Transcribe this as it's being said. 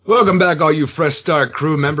Welcome back, all you Fresh Start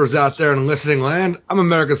crew members out there in listening land. I'm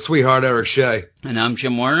America's sweetheart, Eric Shea. And I'm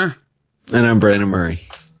Jim Warner. And I'm Brandon Murray.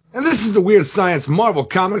 And this is the Weird Science Marvel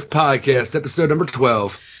Comics Podcast, episode number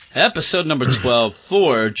 12. Episode number 12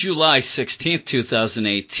 for July 16th,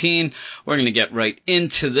 2018. We're going to get right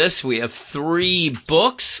into this. We have 3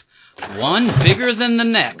 books. One bigger than the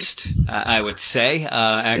next, I would say.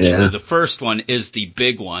 Actually, The first one is the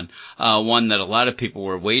big one, one that a lot of people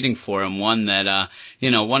were waiting for, and one that,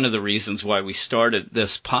 one of the reasons why we started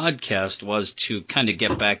this podcast was to kind of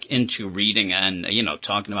get back into reading and,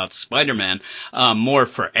 talking about Spider-Man, more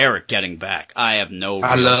for Eric getting back. I have no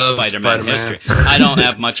real Spider-Man history. I don't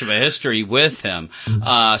have much of a history with him.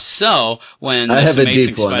 So when I this have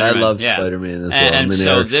amazing a deep one. Spider-Man, I love Spider-Man as well. And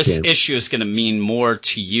so Eric's this camp. issue is going to mean more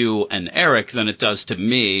to you and Eric than it does to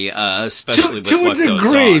me, especially with what goes on. To a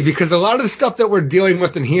degree, because a lot of the stuff that we're dealing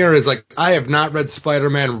with in here is like, I have not read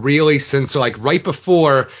Spider-Man really since like right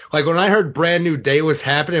before, like when I heard Brand New Day was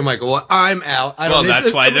happening, I'm like, well, I'm out.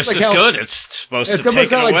 That's why this is good. It's supposed to take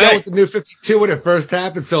it away. Like with the New 52 when it first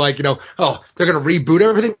happened, so like, they're going to reboot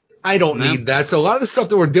everything. I don't need that. So a lot of the stuff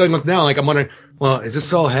that we're dealing with now, like I'm wondering, well, is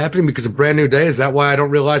this all happening because of Brand New Day? Is that why I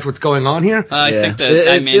don't realize what's going on here? I think that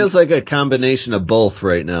it feels like a combination of both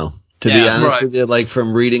right now. To be honest with you, like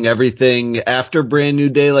from reading everything after Brand New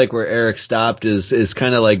Day, like where Eric stopped is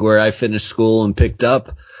kind of like where I finished school and picked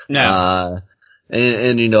up. Yeah.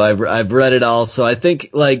 I've read it all. So I think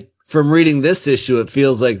like from reading this issue, it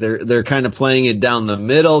feels like they're kind of playing it down the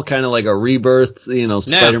middle, kind of like a rebirth,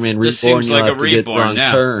 Spider-Man Reborn. This seems like a reborn,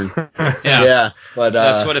 turn. But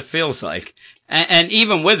that's what it feels like. And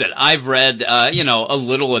even with it, I've read, a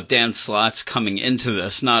little of Dan Slott's coming into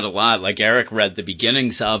this, not a lot. Like Eric read the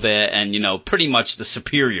beginnings of it, and, pretty much the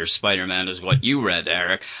superior Spider-Man is what you read,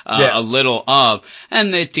 Eric. A little of,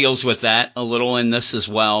 and it deals with that a little in this as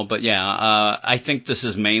well. But I think this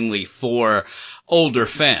is mainly for older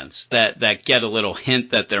fans that get a little hint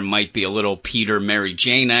that there might be a little Peter Mary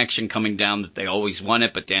Jane action coming down that they always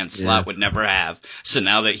wanted, but Dan Slott would never have. So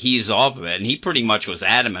now that he's off of it, and he pretty much was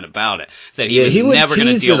adamant about it, that he was never going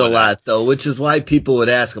to deal with it. He would tease it a lot, though, which is why people would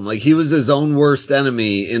ask him. Like, he was his own worst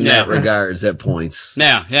enemy in that regards at points.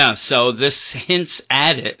 Yeah. So this hints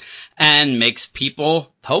at it and makes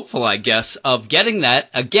people hopeful, I guess, of getting that.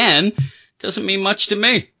 Again, doesn't mean much to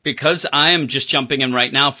me because I am just jumping in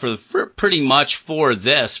right now for pretty much for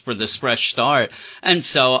this fresh start. And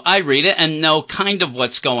so I read it and know kind of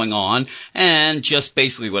what's going on. And just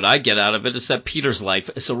basically what I get out of it is that Peter's life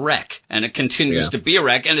is a wreck and it continues to be a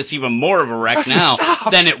wreck. And it's even more of a wreck now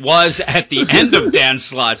than it was at the end of Dan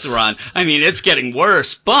Slott's run. I mean, it's getting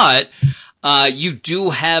worse, but you do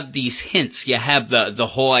have these hints. You have the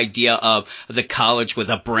whole idea of the college with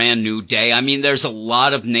a brand new day. I mean, there's a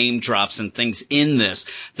lot of name drops and things in this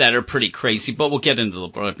that are pretty crazy, but we'll get into the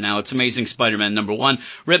book now. It's Amazing Spider-Man #1,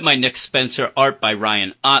 written by Nick Spencer, art by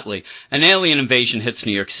Ryan Ottley. An alien invasion hits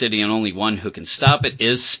New York City and only one who can stop it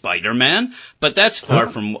is Spider-Man. But that's far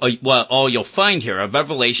from all you'll find here. A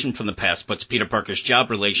revelation from the past puts Peter Parker's job,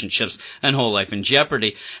 relationships, and whole life in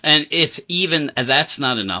jeopardy. And if even that's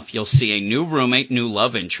not enough, you'll see a new roommate, new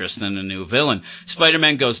love interest, and a new villain.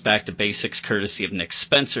 Spider-Man goes back to basics courtesy of Nick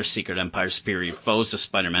Spencer, Secret Empire, superior foes of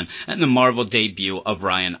Spider-Man, and the Marvel debut of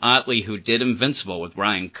Ryan Ottley, who did Invincible with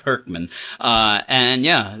Ryan Kirkman.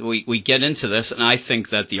 We get into this, and I think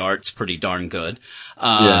that the art's pretty darn good.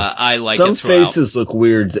 I like some it throughout. faces look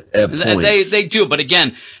weird at points. They do, but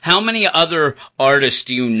again, how many other artists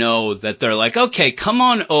do you know that they're like, okay, come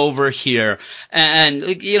on over here and,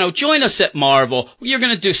 join us at Marvel. You're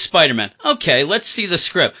going to do Spider-Man. Okay, let's see the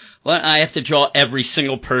script. Well, I have to draw every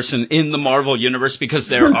single person in the Marvel universe because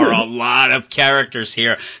there are a lot of characters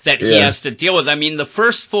here that he has to deal with. I mean, the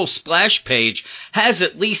first full splash page has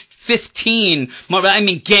at least 15.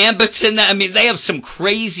 Gambit's in that. I mean, they have some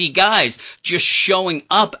crazy guys just showing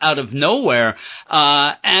up out of nowhere.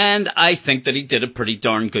 And I think that he did a pretty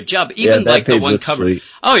darn good job. Even like the one cover. Sweet.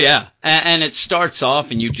 Oh, yeah. And it starts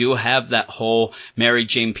off, and you do have that whole Mary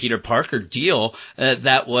Jane Peter Parker deal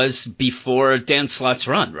that was before Dan Slott's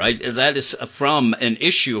run, right? That is from an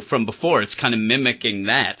issue from before. It's kind of mimicking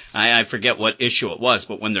that. I forget what issue it was,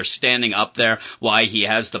 but when they're standing up there, why he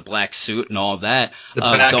has the black suit and all that the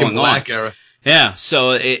Back in Black era. Yeah,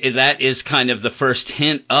 so that is kind of the first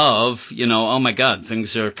hint of, oh my God,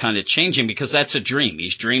 things are kind of changing, because that's a dream.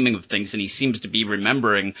 He's dreaming of things, and he seems to be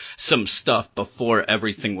remembering some stuff before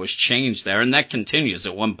everything was changed there. And that continues.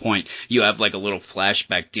 At one point, you have like a little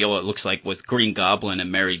flashback deal, it looks like, with Green Goblin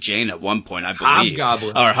and Mary Jane at one point, I believe.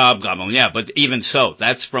 Hobgoblin, yeah. But even so,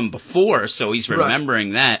 that's from before, so he's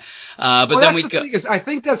remembering that. But then we go. I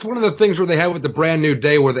think that's one of the things where they had with the Brand New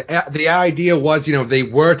Day, where the idea was, they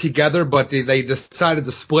were together, but they decided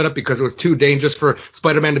to split up because it was too dangerous for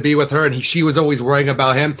Spider-Man to be with her, and she was always worrying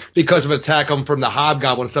about him because of attack from the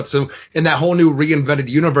Hobgoblin and stuff. So in that whole new reinvented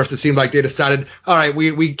universe, it seemed like they decided, all right,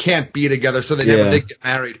 we can't be together, so they never did get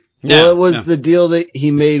married. Well, it was the deal that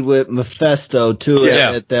he made with Mephisto too.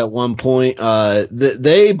 At that one point,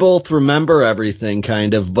 they both remember everything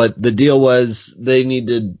kind of, but the deal was they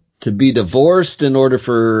needed to be divorced in order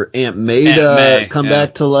for Aunt May to come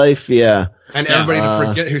back to life. Yeah. And everybody to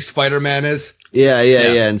forget who Spider-Man is. Yeah.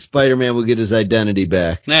 And Spider-Man will get his identity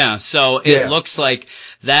back. Yeah, so it looks like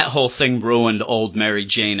that whole thing ruined old Mary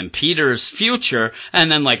Jane and Peter's future.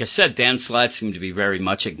 And then, like I said, Dan Slott seemed to be very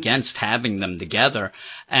much against having them together.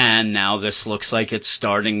 And now this looks like it's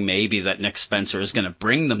starting maybe that Nick Spencer is going to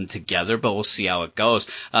bring them together, but we'll see how it goes.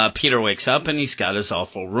 Peter wakes up and he's got his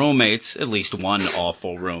awful roommates, at least one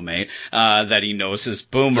awful roommate, that he knows is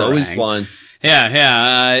Boomerang. Always one.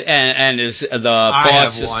 Yeah, and the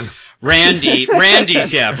boss is Randy's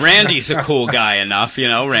a cool guy enough,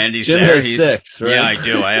 Randy's Jim there. Has 6, right? Yeah, I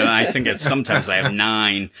do. I think sometimes I have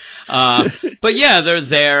 9. But yeah, they're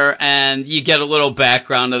there, and you get a little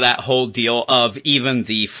background of that whole deal of even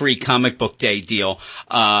the free comic book day deal,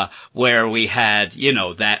 where we had,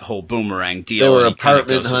 that whole Boomerang deal. They were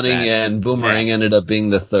apartment hunting, and Boomerang ended up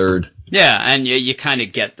being the third. Yeah, and you kind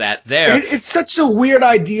of get that there. It's such a weird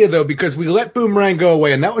idea, though, because we let Boomerang go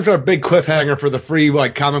away, and that was our big cliffhanger for the free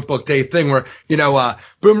comic book day thing, where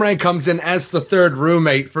Boomerang comes in as the third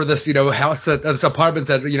roommate for this house, this apartment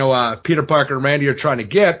that Peter Parker and Randy are trying to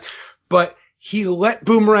get, but he let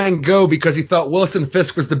Boomerang go because he thought Wilson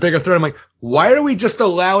Fisk was the bigger threat. I'm like, why are we just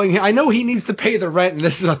allowing him? I know he needs to pay the rent, and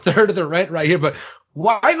this is a third of the rent right here, but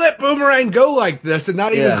why let Boomerang go like this and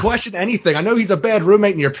not even question anything? I know he's a bad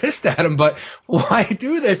roommate and you're pissed at him, but why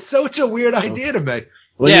do this? Such a weird idea to me.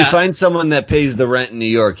 When you find someone that pays the rent in New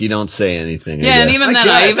York, you don't say anything. Yeah, and even then,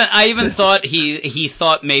 I even thought he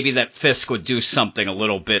thought maybe that Fisk would do something a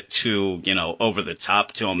little bit too, over the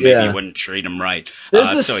top to him. Maybe he wouldn't treat him right.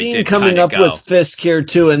 There's a scene coming up with Fisk here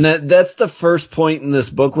too, and that's the first point in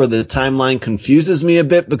this book where the timeline confuses me a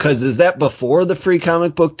bit, because is that before the free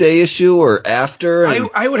comic book day issue or after?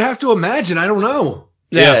 I would have to imagine. I don't know.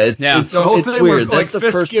 It's the whole thing weird. Where, That's the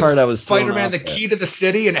first part I was Spider-Man the key to the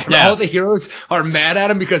city, and all the heroes are mad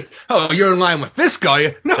at him because, you're in line with Fisk, are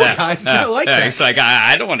you? No, guys, it's not like that. He's like,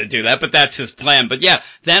 I don't want to do that, but that's his plan. But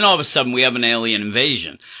then all of a sudden we have an alien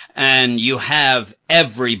invasion, and you have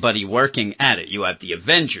everybody working at it. You have the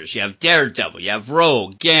Avengers, you have Daredevil, you have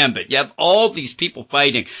Rogue, Gambit, you have all these people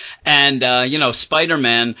fighting, and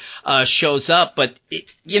Spider-Man shows up, but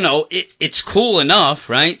it's cool enough,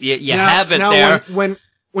 right? You have it there.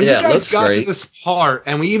 When you guys got to this part,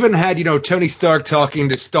 and we even had, Tony Stark talking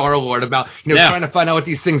to Star-Lord about, trying to find out what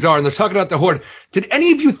these things are, and they're talking about the Horde. Did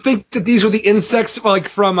any of you think that these were the insects,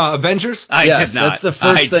 from Avengers? I did not. That's the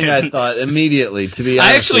first thing I thought immediately, to be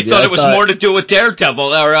honest. I actually thought it was more to do with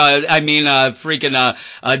Daredevil, or,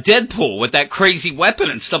 Deadpool with that crazy weapon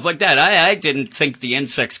and stuff like that. I didn't think the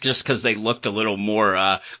insects, just because they looked a little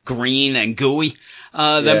more green and gooey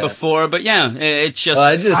than before, but it's just.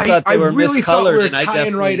 I just thought they were really miscolored, and I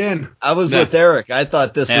definitely right in. I was with Eric. I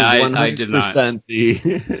thought this was 100%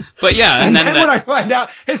 the. But and then when I find out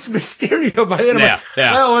it's Mysterio by the end, I'm like,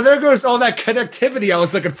 well, there goes all that connectivity I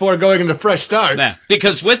was looking for going into Fresh Start. Yeah,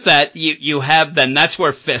 because with that, you have then that's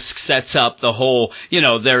where Fisk sets up the whole.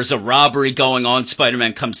 There's a robbery going on.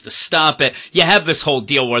 Spider-Man comes to stop it. You have this whole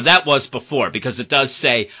deal where that was before, because it does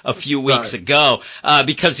say a few weeks ago,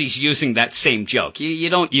 because he's using that same joke.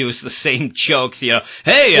 You don't use the same jokes,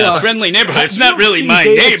 hey, friendly neighborhood. It's not really my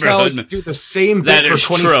neighborhood. Do the same that for is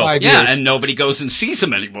 25 years. Yeah, and nobody goes and sees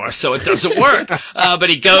him anymore, so it doesn't work. But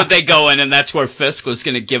they go in, and that's where Fisk was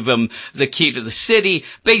going to give him the key to the city,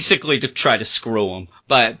 basically to try to screw him.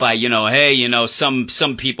 By hey,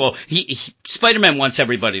 some people, Spider-Man wants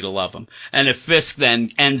everybody to love him, and if Fisk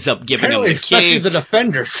then ends up giving him the key, especially the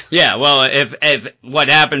Defenders. Yeah, well, if what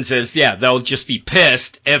happens is, they'll just be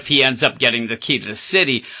pissed if he ends up getting the key to the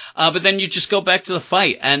city. But then you just go back to the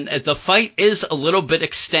fight, and the fight is a little bit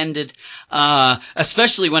extended,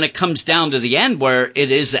 especially when it comes down to the end, where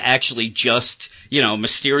it is actually just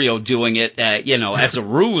Mysterio doing it, as a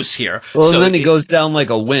ruse here. Well, so and then he goes down like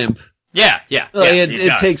a wimp.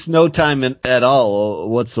 It takes no time at all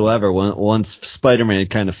whatsoever once Spider-Man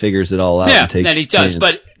kind of figures it all out. Yeah, and takes then he does. chance.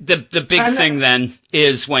 But the big thing then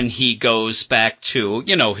is when he goes back to,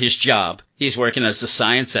 his job. He's working as a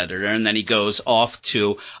science editor, and then he goes off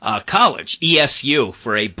to college, ESU,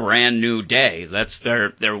 for a brand new day. That's their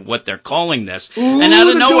what they're calling this. Ooh, and out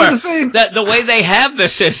of nowhere, the way they have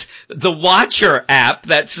this is the Watcher app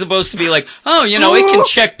that's supposed to be like, it can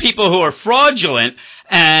check people who are fraudulent.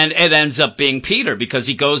 And it ends up being Peter because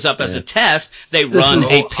he goes up as a test. They run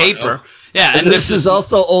a paper. Yeah, and this is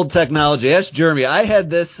also old technology. Ask Jeremy. I had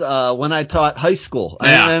this when I taught high school.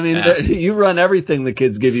 You run everything the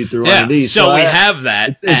kids give you through one of these. So we have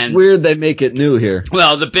that. It's weird they make it new here.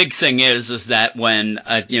 Well, the big thing is that when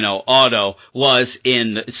Otto was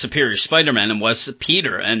in Superior Spider-Man and was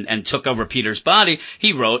Peter and took over Peter's body,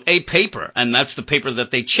 he wrote a paper, and that's the paper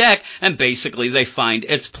that they check, and basically they find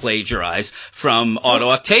it's plagiarized from Otto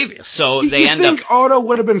Octavius. So they end up. I think Otto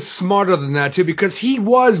would have been smarter than that too, because he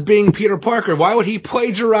was being Peter Parker. Why would he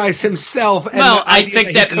plagiarize himself? Well, I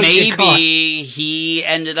think that maybe he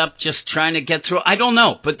ended up just trying to get through. I don't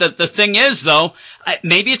know. But the thing is, though,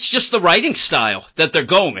 maybe it's just the writing style that they're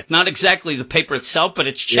going with. Not exactly the paper itself, but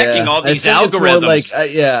it's checking all these algorithms.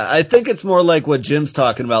 I think it's more like what Jim's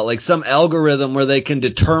talking about, like some algorithm where they can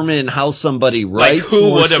determine how somebody writes. Like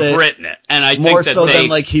who would have written it. And I think more so than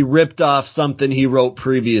like he ripped off something he wrote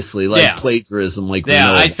previously, like plagiarism.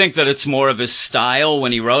 I think that it's more of his style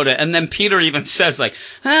when he wrote it. And then Peter even says, like,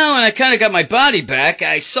 when I kind of got my body back,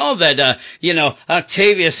 I saw that,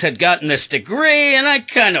 Octavius had gotten this degree, and I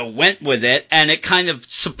kind of went with it. And it kind of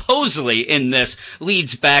supposedly in this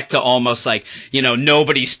leads back to almost like,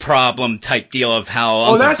 nobody's problem type deal of how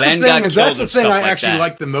Uncle Ben got killed. That's the thing I actually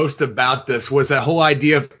liked the most about this was that whole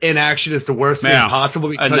idea of inaction is the worst thing possible,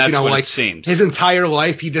 because, and that's what it seems. His entire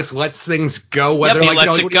life he just lets things go. Whether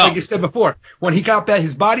like you said before, when he got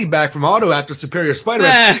his body back from Otto after Superior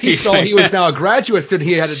Spider-Man, he saw he was now a graduate student.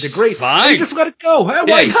 He had a degree. Fine. He just let it go.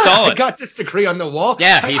 He saw it. I got this degree on the wall.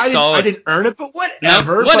 Yeah, he saw it. I didn't earn it, but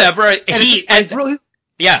whatever. No, whatever.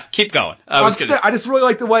 Keep going. I just really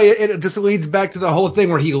like the way it just leads back to the whole thing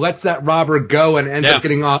where he lets that robber go and ends up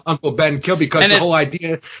getting Uncle Ben killed, because the whole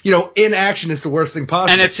idea, inaction is the worst thing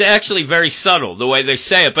possible. And it's actually very subtle the way they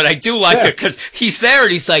say it, but I do like it because he's there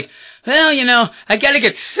and he's like, well, I got to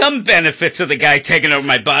get some benefits of the guy taking over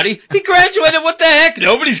my body. He graduated. What the heck?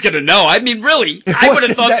 Nobody's going to know. I mean, really, I would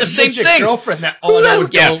have thought the same thing. Girlfriend that all that was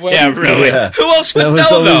going with. Yeah, really. Yeah. Who else would know,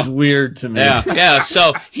 though? That was weird to me. Yeah.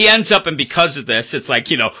 So he ends up, and because of this, it's like,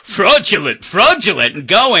 fraudulent and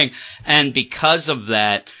going. And because of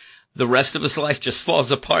that, the rest of his life just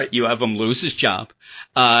falls apart. You have him lose his job.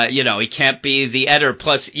 He can't be the editor.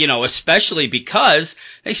 Plus, especially because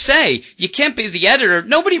they say you can't be the editor.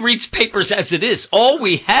 Nobody reads papers as it is. All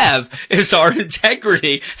we have is our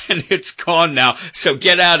integrity, and it's gone now. So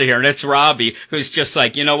get out of here. And it's Robbie, who's just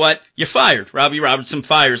like, you know what? You're fired. Robbie Robertson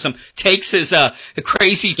fires him, takes his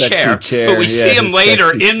crazy chair. But we see him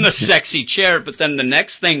later in the sexy chair. But then the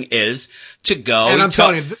next thing is to go. And I'm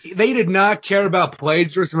telling you, they did not care about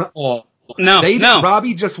plagiarism at all. No.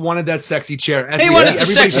 Robbie just wanted that sexy chair. He wanted the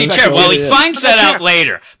sexy chair. Well, he finds that out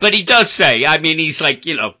later. But he does say, he's like,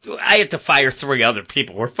 I had to fire 3 other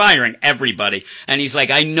people. We're firing everybody. And he's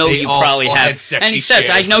like, I know you probably have. And he says,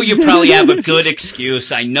 I know you probably have a good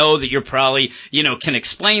excuse. I know that you're probably, can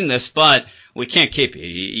explain this, but we can't keep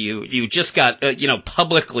you. You just got,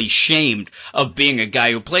 publicly shamed of being a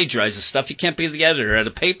guy who plagiarizes stuff. You can't be the editor at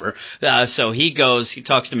a paper. So he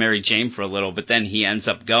talks to Mary Jane for a little, but then he ends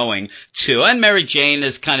up going to, and Mary Jane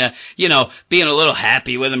is kind of, being a little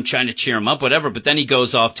happy with him, trying to cheer him up, whatever. But then he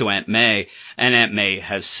goes off to Aunt May, and Aunt May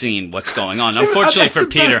has seen what's going on. Unfortunately for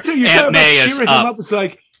Peter, Aunt May is up. It's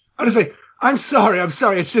like, I just say, I'm sorry.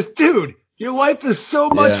 It's just, dude. Your life is so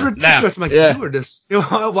much ridiculous. I'm like, you were just,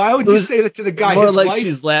 why would you say that to the guy? More like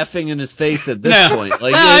she's laughing in his face at this point.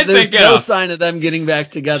 Like, there's no sign of them getting back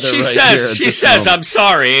together. She says, I'm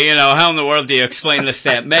sorry. How in the world do you explain this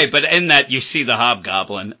to Aunt May? But in that, you see the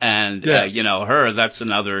Hobgoblin and, her. That's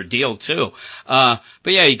another deal, too. But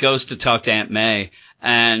he goes to talk to Aunt May.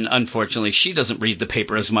 And unfortunately, she doesn't read the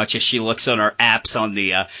paper as much as she looks on her apps on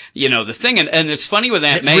the, the thing. And it's funny with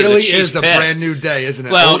Aunt May. It really that she's is a brand new day, isn't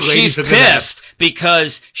it? Well, she's pissed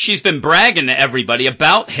because she's been bragging to everybody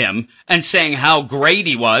about him and saying how great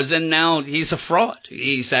he was. And now he's a fraud.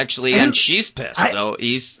 He's actually, and she's pissed. So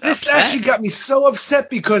he's This upset. actually got me so upset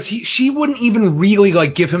because she wouldn't even really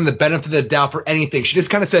give him the benefit of the doubt for anything. She just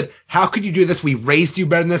kind of said, how could you do this? We raised you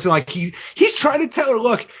better than this. And he's trying to tell her,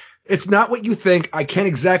 look, it's not what you think. I can't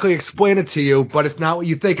exactly explain it to you, but it's not what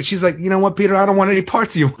you think. And she's like, you know what, Peter, I don't want any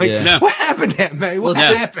parts of you. I'm like, what happened, Aunt May? What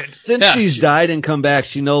happened? Since she's died and come back,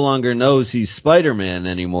 she no longer knows he's Spider-Man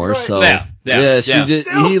anymore. Right. So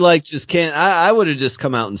he like just can't. I would have just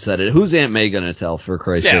come out and said it. Who's Aunt May gonna tell, for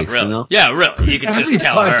Christ's sake? Really? You know? Yeah, really. You can just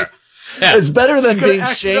tell her. Yeah. It's better than being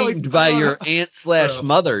shamed by your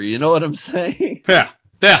aunt/mother. You know what I'm saying? Yeah.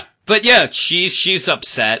 Yeah. But yeah, she's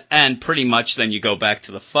upset, and pretty much then you go back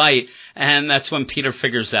to the fight, and that's when Peter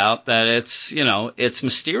figures out that it's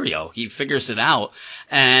Mysterio. He figures it out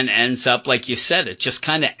and ends up, like you said, it just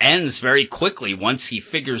kind of ends very quickly once he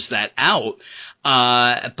figures that out.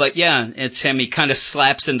 But yeah, it's him. He kind of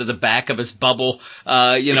slaps into the back of his bubble,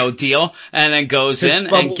 deal, and then goes in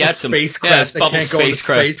and gets him. His bubble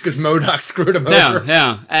spacecraft because MODOK screwed him over.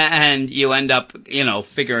 Yeah, and you end up,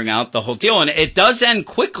 figuring out the whole deal, and it does end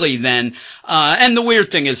quickly then. And the weird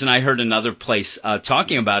thing is, and I heard another place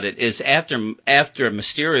talking about it, is after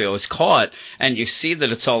Mysterio is caught and you see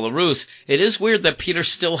that it's all a ruse, it is weird that Peter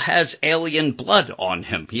still has alien blood on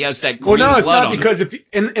him. He has that green blood on him. Well, no, it's not, because if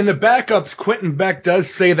in the backups, Quentin Beck does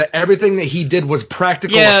say that everything that he did was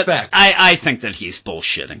practical effects. I think that he's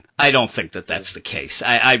bullshitting. I don't think that that's the case.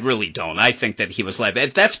 I really don't. I think that he was like,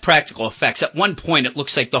 if that's practical effects, at one point it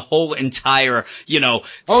looks like the whole entire,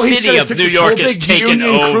 city of New York is taken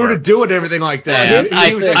over. Crew to do it, everything like that.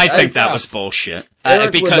 I think that was bullshit.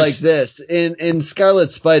 Eric was like this in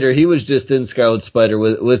Scarlet Spider. He was just in Scarlet Spider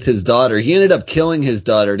with his daughter. He ended up killing his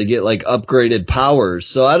daughter to get like upgraded powers.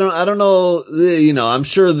 So I don't know. I'm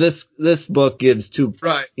sure this book gives two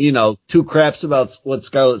craps about what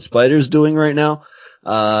Scarlet Spider's doing right now.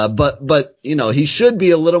 But he should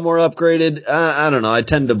be a little more upgraded. I don't know. I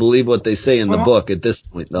tend to believe what they say in the book at this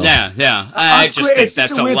point, though. Yeah. I just think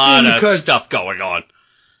that's a lot of stuff going on.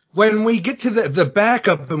 When we get to the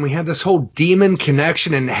backup and we have this whole demon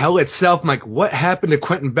connection and hell itself, I'm like, what happened to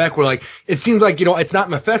Quentin Beck? We're like, it seems like, it's not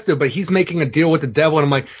Mephisto, but he's making a deal with the devil. And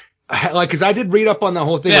I'm like, because I did read up on the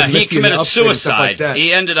whole thing. Yeah, he committed suicide. Like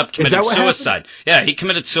he ended up committing suicide. Yeah, he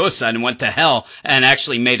committed suicide and went to hell and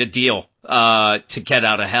actually made a deal to get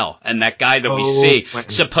out of hell. And that guy that we see,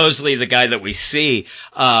 supposedly the guy that we see,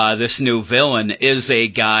 this new villain, is a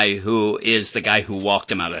guy who is the guy who walked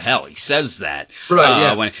him out of hell. He says that.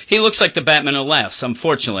 Right, when he looks like the Batman who laughs,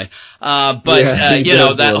 unfortunately.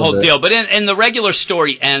 That whole deal. But in the regular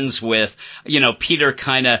story ends with, Peter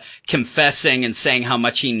kind of confessing and saying how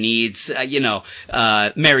much he needs,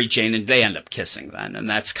 Mary Jane, and they end up kissing then. And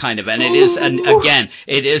that's kind of, and it is, again,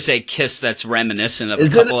 it is a kiss that's reminiscent of a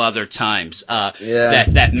couple other times.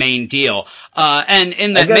 That main deal. And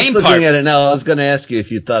in that main part. Looking at it now, I was going to ask you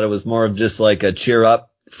if you thought it was more of just like a cheer up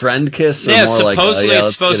friend kiss, or more supposedly like,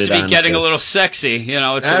 it's supposed to be getting a little sexy.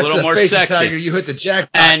 It's a little more sexy. Tiger, you hit the jackpot.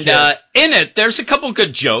 And in it, there's a couple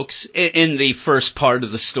good jokes in the first part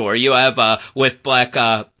of the story. You have with Black,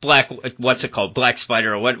 what's it called, Black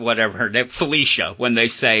Spider or whatever her name, Felicia, when they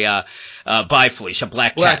say bye Felicia,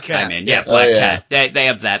 Black Cat. I mean, Black Cat. They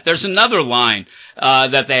have that. There's another line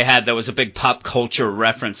that they had that was a big pop culture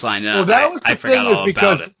reference line. And that was the thing, is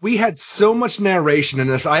because we had so much narration in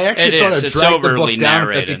this. I actually thought it dragged the book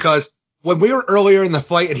down because when we were earlier in the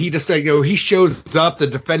fight and he just said, he shows up, the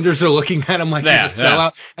defenders are looking at him like he's a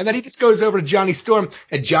sellout. And then he just goes over to Johnny Storm,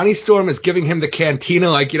 and Johnny Storm is giving him the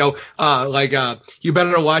cantina, you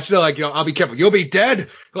better watch it. I'll be careful. You'll be dead.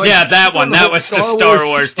 That one. That was the Star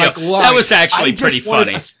Wars deal. That was actually pretty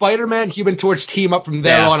funny. A Spider-Man Human Torch team up from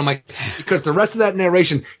there on. I'm like, because the rest of that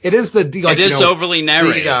narration, it is it is overly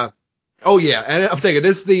narrated. And I'm saying it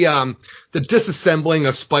is the disassembling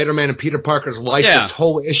of Spider-Man and Peter Parker's life. This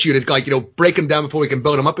whole issue to break him down before we can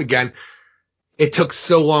build him up again. It took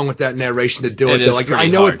so long with that narration to do it. I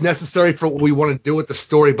know it's necessary for what we want to do with the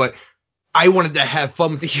story, but I wanted to have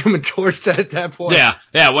fun with the Human Torch set at that point.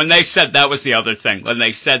 Yeah. When they said that was the other thing. When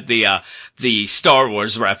they said the Star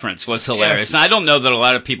Wars reference was hilarious, and I don't know that a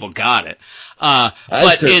lot of people got it.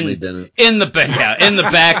 But in the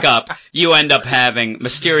backup, you end up having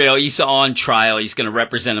Mysterio. He's on trial. He's going to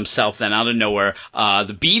represent himself. Then out of nowhere,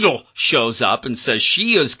 the Beetle shows up and says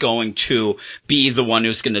she is going to be the one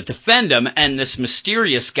who's going to defend him. And this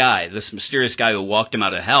mysterious guy who walked him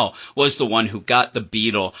out of hell, was the one who got the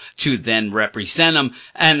Beetle to then and represent him,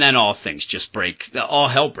 and then all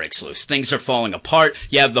hell breaks loose. Things are falling apart.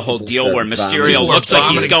 You have the whole deal where Mysterio looks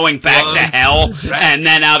like he's going back to hell, and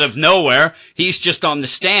then out of nowhere, he's just on the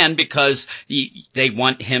stand because they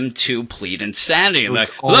want him to plead insanity.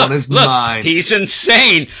 Like, look, he's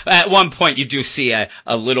insane. At one point, you do see a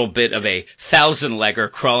little bit of a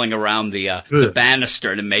thousand-legger crawling around the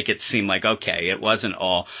banister to make it seem like, okay, it wasn't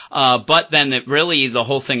all. But then the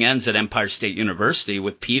whole thing ends at Empire State University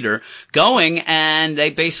with Peter going, and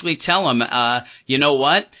they basically tell him, you know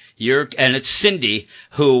what? And it's Cindy,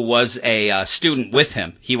 who was a student with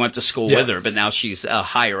him. He went to school with her, but now she's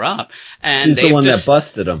higher up. And she's the one that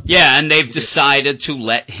busted him. Yeah, and they've decided to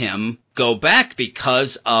let him go back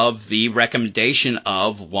because of the recommendation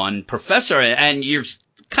of one professor. And you're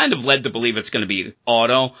kind of led to believe it's going to be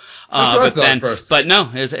Otto. That's what I thought first. But no,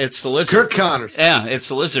 it's the lizard. Curt Connors. Yeah, it's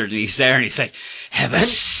the lizard, and he's there, and he's like, have a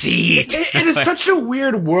seat. It is such a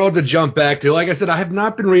weird world to jump back to. Like I said, I have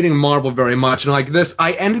not been reading Marvel very much, and like this,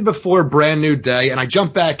 I ended before Brand New Day, and I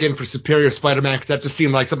jumped back in for Superior Spider-Man because that just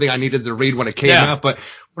seemed like something I needed to read when it came out. But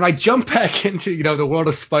when I jump back into, the world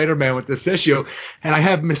of Spider-Man with this issue, and I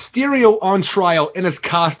have Mysterio on trial in his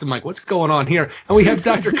costume, like, what's going on here? And we have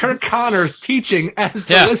Dr. Curt Connors teaching as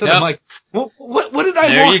the Lizard. I'm like, well, what did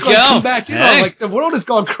I come back in on? Like, the world has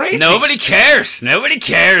gone crazy. Nobody cares. Nobody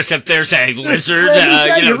cares if there's a lizard,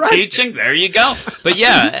 teaching. There you go. But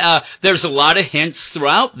there's a lot of hints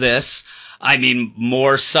throughout this. I mean,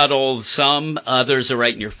 more subtle, some others are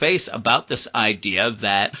right in your face about this idea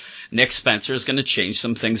that Nick Spencer is going to change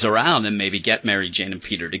some things around and maybe get Mary Jane and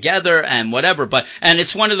Peter together and whatever. And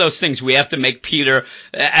it's one of those things we have to make Peter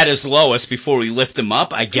at his lowest before we lift him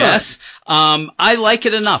up, I guess. Sure. I like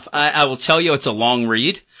it enough. I will tell you it's a long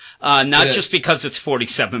read. Not just because it's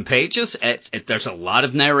 47 pages. There's a lot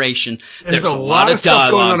of narration. There's a lot of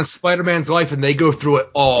stuff going on in Spider-Man's life, and they go through it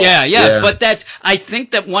all. Yeah. But I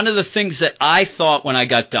think that one of the things that I thought when I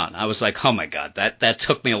got done, I was like, oh my God, that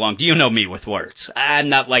took me a long. Do you know me with words? I'm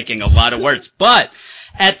not liking a lot of words, but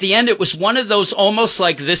at the end, it was one of those almost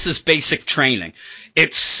like this is basic training.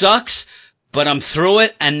 It sucks, but I'm through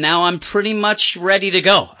it, and now I'm pretty much ready to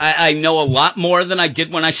go. I know a lot more than I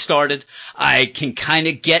did when I started. I can kind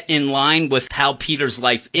of get in line with how Peter's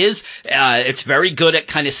life is. It's very good at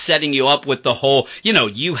kind of setting you up with the whole,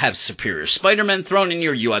 you have Superior Spider-Man thrown in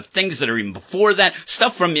here. You have things that are even before that.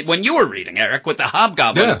 Stuff from when you were reading, Eric, with the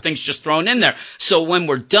Hobgoblin and things just thrown in there. So when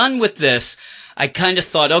we're done with this, I kind of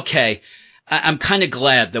thought, okay, I'm kind of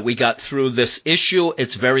glad that we got through this issue.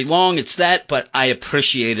 It's very long, but I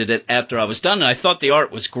appreciated it after I was done, and I thought the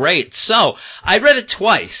art was great. So I read it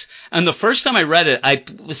twice, and the first time I read it, I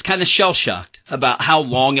was kind of shell-shocked about how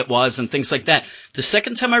long it was and things like that. The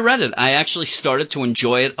second time I read it, I actually started to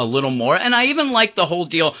enjoy it a little more, and I even liked the whole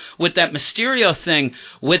deal with that Mysterio thing,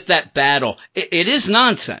 with that battle. It is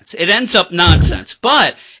nonsense. It ends up nonsense,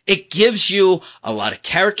 but it gives you a lot of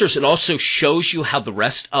characters. It also shows you how the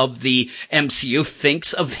rest of the MCU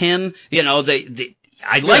thinks of him.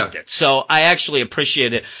 I liked it. So I actually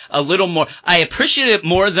appreciate it a little more. I appreciate it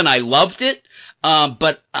more than I loved it.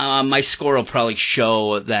 But my score will probably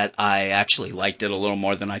show that I actually liked it a little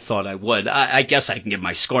more than I thought I would. I guess I can give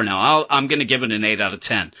my score now. I'm going to give it an 8 out of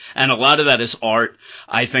 10. And a lot of that is art.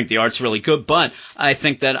 I think the art's really good, but I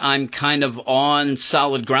think that I'm kind of on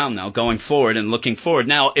solid ground now going forward and looking forward.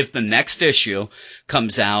 Now, if the next issue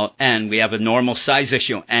comes out and we have a normal size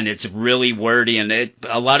issue and it's really wordy, and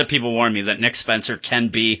a lot of people warn me that Nick Spencer can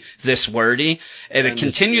be this wordy. If it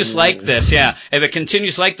continues like this,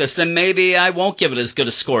 then maybe I won't give it as good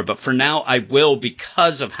a score. But for now, I will,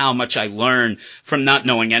 because of how much I learned from not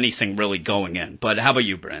knowing anything really going in. But how about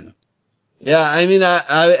you, Brandon? Yeah, I mean,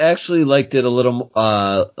 I actually liked it a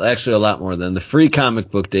lot more than the Free Comic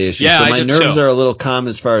Book Day issue. Yeah, so my nerves are a little calm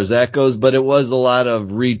as far as that goes, but it was a lot of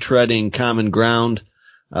retreading common ground,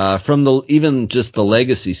 from even just the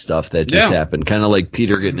legacy stuff that just happened. Kind of like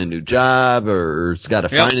Peter getting a new job, or it's got to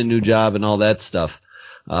find a new job and all that stuff.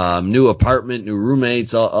 New apartment, new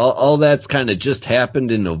roommates, all that's kind of just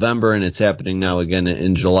happened in November, and it's happening now again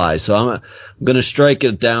in July. So I'm going to strike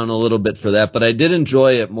it down a little bit for that, but I did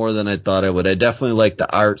enjoy it more than I thought I would. I definitely like the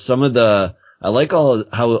art. I like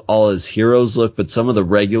how all his heroes look, but some of the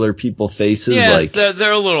regular people faces,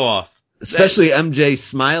 they're a little off. Especially MJ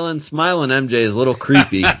smiling MJ is a little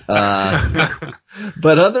creepy.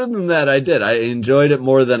 But other than that, I enjoyed it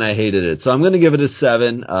more than I hated it. So I'm going to give it a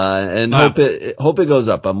 7, and hope it goes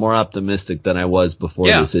up. I'm more optimistic than I was before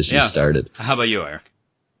this issue started. How about you, Eric?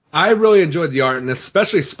 I really enjoyed the art, and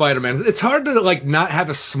especially Spider-Man. It's hard to not have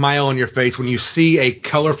a smile on your face when you see a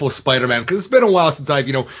colorful Spider-Man, because it's been a while since I've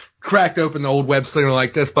cracked open the old web slinger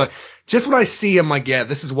like this, but just when I see him, like, yeah,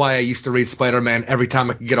 this is why I used to read Spider-Man every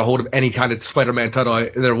time I could get a hold of any kind of Spider-Man title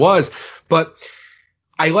there was. But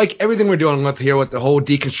I like everything we're doing with here with the whole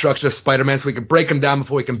deconstruction of Spider-Man, so we can break him down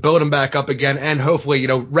before we can build him back up again, and hopefully,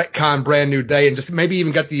 retcon Brand New Day and just maybe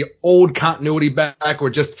even get the old continuity back, or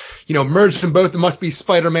just, merge them both. It must be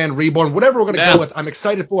Spider-Man Reborn, whatever we're going to go with. I'm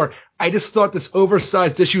excited for. I just thought this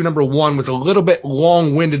oversized issue number 1 was a little bit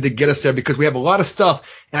long-winded to get us there, because we have a lot of stuff,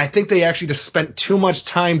 and I think they actually just spent too much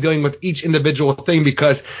time dealing with each individual thing,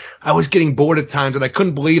 because I was getting bored at times, and I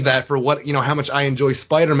couldn't believe that for what, how much I enjoy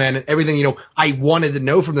Spider-Man and everything, I wanted to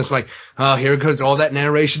know from this. Like, oh, here goes all that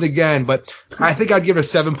narration again. But I think I'd give it a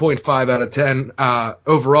 7.5 out of 10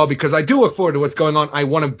 overall, because I do look forward to what's going on. I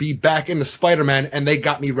want to be back into Spider-Man, and they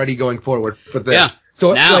got me ready going forward for this. Yeah.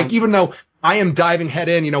 So, even though I am diving head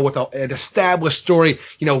in, with an established story,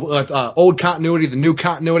 with old continuity, the new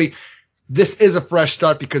continuity, this is a fresh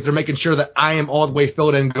start, because they're making sure that I am all the way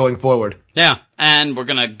filled in going forward. Yeah, and we're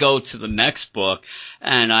going to go to the next book,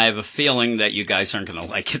 and I have a feeling that you guys aren't going to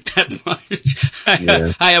like it that much.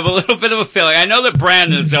 Yeah. I have a little bit of a feeling. I know that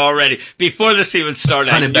Brandon's already, before this even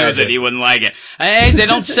started, I knew that he wouldn't like it. Hey, they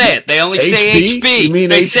don't say it. They only say HB. You mean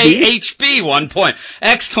they HB? say HB 1 point.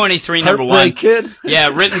 X-23 number 1. Kid?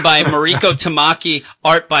 Yeah, written by Mariko Tamaki,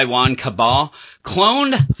 art by Juan Cabal.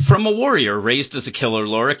 Cloned from a warrior raised as a killer,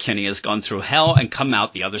 Laura Kinney has gone through hell and come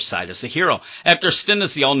out the other side as a hero. After a stint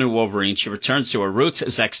as the all-new Wolverine, she returns to her roots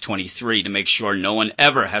as X-23 to make sure no one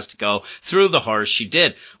ever has to go through the horrors she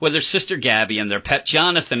did. With her sister Gabby and their pet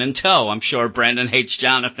Jonathan in tow, I'm sure Brandon hates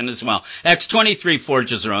Jonathan as well. X-23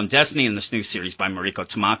 forges her own destiny in this new series by Mariko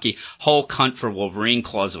Tamaki. Hulk, Hunt for Wolverine,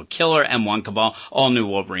 Claws of a Killer, and Juan Cabal, all-new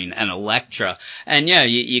Wolverine and Elektra. And yeah,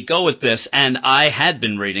 you go with this, and I had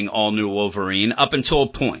been reading all-new Wolverine up until a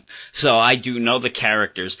point. So I do know the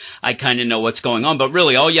characters. I kind of know what's going on, but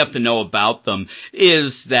really all you have to know about them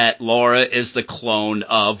is that Laura is the clone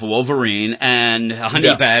of Wolverine, and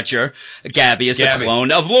Honey Badger, Gabby, is the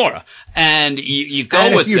clone of Laura. And you go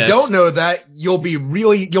and with this. If you don't know that, you'll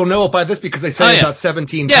know it by this, because they say it about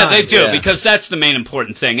 17 times. Yeah, they do, because that's the main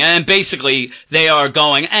important thing. And basically, they are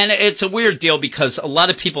going, and it's a weird deal, because a lot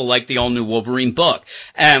of people like the all-new Wolverine book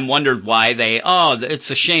and wondered why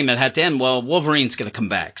it's a shame it had to end. Well, Wolverine's going to come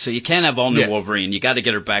back, so you can't have all-new Wolverine. You got to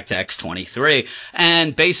get her back to X-23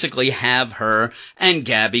 and basically have her and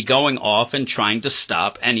Gabby going off and trying to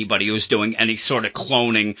stop anybody who's doing any sort of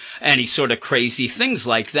cloning, any sort of crazy things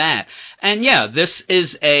like that. And yeah, this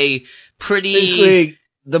is a pretty... Basically,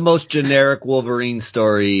 the most generic Wolverine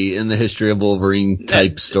story in the history of Wolverine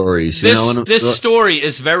type stories. This story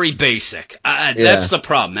is very basic. That's the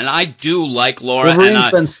problem. And I do like Laura.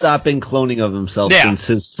 Wolverine's been stopping cloning of himself since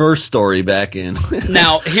his first story back in.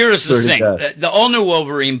 Now, here's the thing. The all-new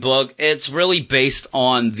Wolverine book, it's really based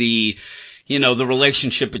on the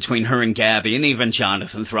relationship between her and Gabby, and even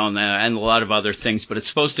Jonathan thrown there, and a lot of other things, but it's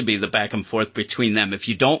supposed to be the back and forth between them. If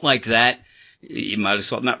you don't like that, you might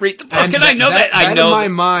as well not read the book. And I know that. I know in my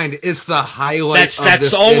mind is the highlight.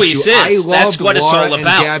 That's always issue. is. That's what Laura it's all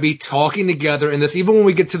about. And Gabby talking together in this. Even when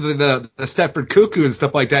we get to the Stepford Cuckoo and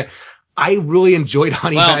stuff like that, I really enjoyed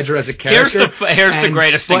Honey Badger as a character. Here's the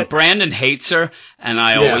greatest thing. Brandon hates her, and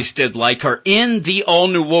I always did like her in the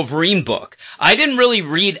all-new Wolverine book. I didn't really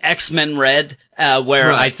read X-Men Red,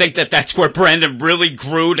 where I think that's where Brandon really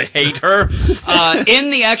grew to hate her.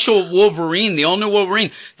 In the actual Wolverine, the all-new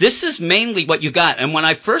Wolverine, this is mainly what you got. And when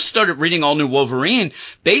I first started reading all-new Wolverine,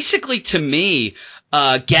 basically to me,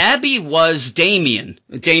 Gabby was Damian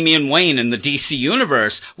Wayne in the DC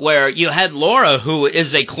universe, where you had Laura, who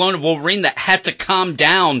is a clone of Wolverine that had to calm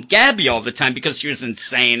down Gabby all the time because she was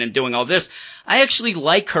insane and doing all this. I actually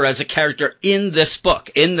like her as a character in this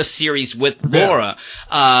book, in the series with Laura.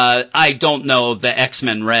 I don't know the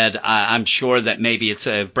X-Men Red. I'm sure that maybe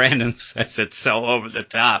Brandon says it's so over the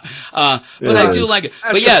top. But I do like it.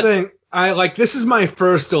 But yeah. This is my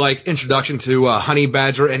first introduction to Honey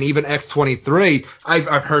Badger and even X-23.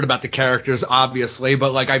 I've heard about the characters, obviously,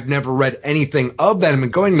 but I've never read anything of them.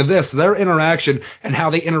 And going to this, their interaction and how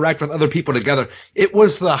they interact with other people together, it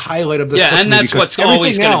was the highlight of this book. Yeah, and that's what's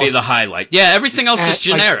always going to be the highlight. Yeah, everything else is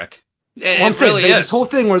generic. I'm saying this whole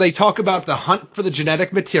thing where they talk about the hunt for the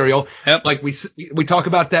genetic material, we talk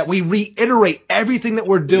about that. We reiterate everything that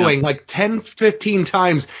we're doing 10, 15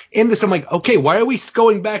 times in this. I'm like, okay, why are we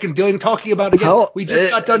going back and talking about it again? We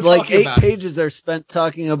just got done talking about it. 8 pages are spent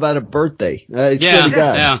talking about a birthday. I swear to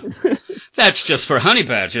God. That's just for Honey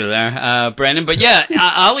Badger there, Brandon. But yeah,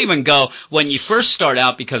 I'll even go when you first start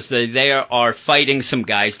out, because they are fighting some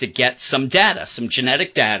guys to get some data, some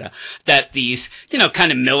genetic data that these,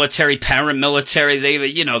 kind of military, paramilitary,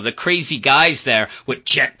 the crazy guys there with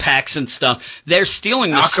jetpacks and stuff, they're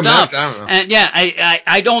stealing the stuff. I don't know. And yeah,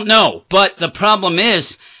 I don't know. But the problem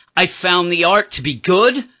is, I found the art to be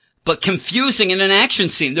good, but confusing in an action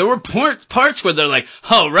scene. There were parts where they're like,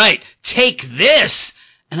 oh, right, take this.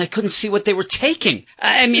 And I couldn't see what they were taking.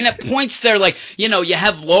 I mean, at points they're like, you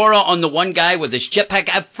have Laura on the one guy with his jetpack.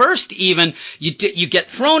 At first, even, you get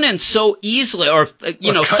thrown in so easily, or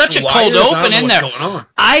such a cold open in there.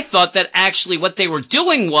 I thought that actually what they were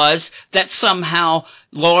doing was that somehow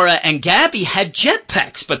Laura and Gabby had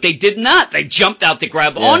jetpacks, but they did not. They jumped out to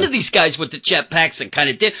grab onto these guys with the jetpacks and kind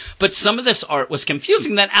of did. But some of this art was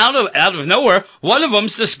confusing. Then out of nowhere, one of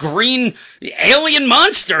them's this green alien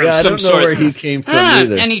monster of some sort. I don't know where he came from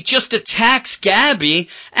either. And he just attacks Gabby,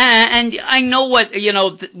 and I know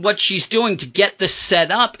what she's doing to get this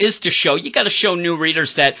set up is to show, you got to show new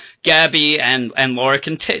readers that Gabby and Laura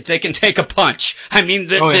can take a punch. I mean,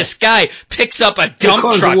 this guy picks up a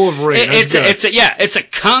dump truck. It's a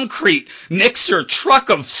concrete mixer truck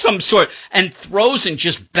of some sort, and throws and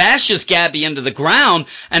just bashes Gabby into the ground,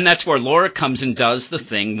 and that's where Laura comes and does the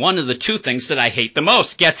thing, one of the two things that I hate the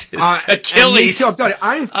most, gets his Achilles.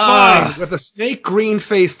 I'm fine with a snake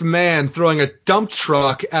green-faced man throwing a dump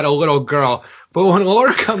truck at a little girl. But when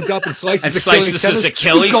Laura comes up and slices his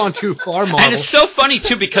Achilles, you've gone too far, Marvel. And it's so funny,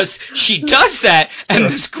 too, because she does that, and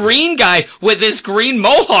this green guy with his green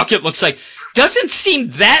mohawk, it looks like, doesn't seem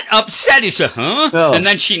that upset. He said, huh? No. And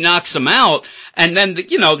then she knocks him out. And then,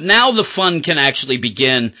 now the fun can actually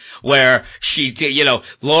begin, where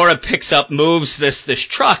Laura picks up, moves this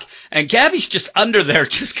truck, and Gabby's just under there,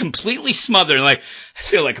 just completely smothered, like, I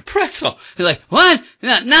feel like a pretzel. You're like, what?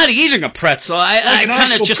 Not eating a pretzel. I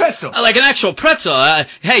kind of just, pretzel. Like an actual pretzel.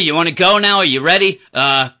 Hey, you want to go now? Are you ready?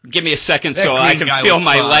 Give me a second so I can feel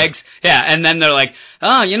my legs. Yeah. And then they're like,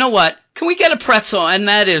 oh, you know what? Can we get a pretzel? And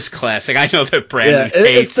that is classic. I know that Brandon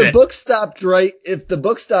hates it. If the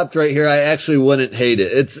book stopped right here, I actually wouldn't hate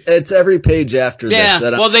it. It's every page after this. Yeah,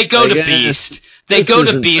 well, they go to Beast. They go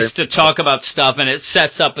to Beast to talk about stuff, and it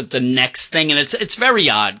sets up at the next thing, and it's very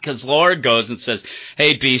odd, because Laura goes and says,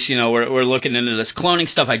 hey, Beast, we're looking into this cloning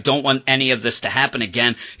stuff. I don't want any of this to happen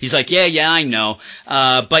again. He's like, yeah, I know.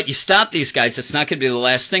 But you stop these guys. It's not going to be the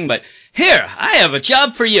last thing, but here, I have a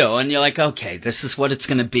job for you. And you're like, okay, this is what it's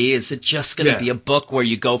going to be. Is it just going to be a book where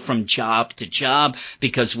you go from job to job?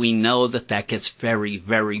 Because we know that gets very,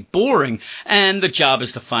 very boring. And the job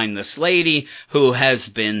is to find this lady who has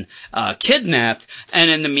been kidnapped.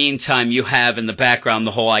 And in the meantime, you have in the background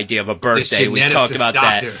the whole idea of a birthday. We talked about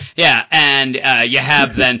that. Yeah. And you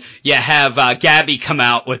have Gabby come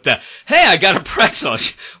out with hey, I got a pretzel.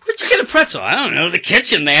 Where'd you get a pretzel? I don't know, the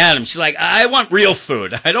kitchen, they had them. She's like, I want real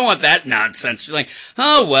food. I don't want that nonsense. She's like,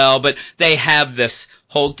 oh, well, but they have this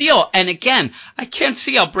whole deal. And again, I can't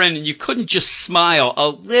see how, Brendan, you couldn't just smile a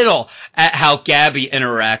little at how Gabby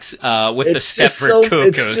interacts with the Stepford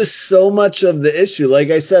Cuckoos. It's just so much of the issue. Like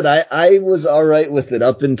I said, I was all right with it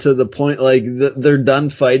up until the point, like, they're done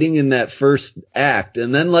fighting in that first act.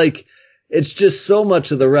 And then, like, it's just so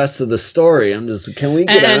much of the rest of the story. Can we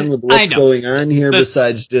get on with what's going on here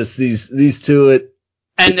besides just these two?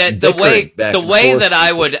 And the way that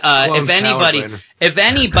I would, if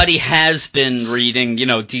anybody has been reading,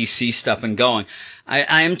 DC stuff and going,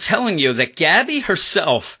 I am telling you that Gabby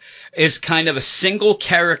herself is kind of a single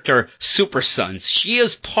character Super Sons. She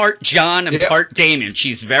is part John and part Damien.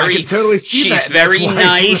 She's very, I can totally see she's that. very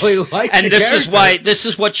nice. Really like and this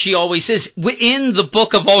is what she always is. In the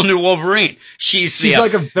book of All New Wolverine, she's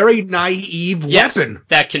like a very naive weapon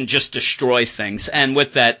that can just destroy things. And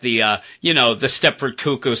with that, the Stepford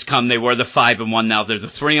Cuckoos come. They were the 5-in-1. Now they're the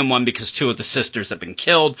 3-in-1 because 2 of the sisters have been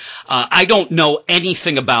killed. I don't know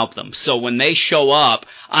anything about them. So when they show up,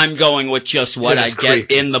 I'm going with just what I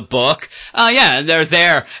get in the book. They're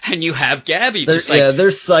there, and you have Gabby.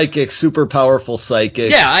 They're psychic, super powerful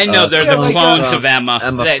psychic. Yeah, I know they're the clones of Emma.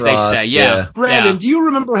 They say, Brandon, do you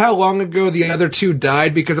remember how long ago the other two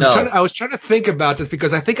died? Because I was trying to think about this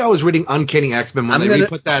because I think I was reading Uncanny X-Men when they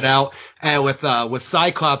put that out, with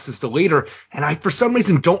Cyclops as the leader, and I for some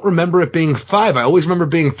reason don't remember it being 5. I always remember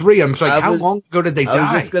being 3. I'm just like, how long ago did they die?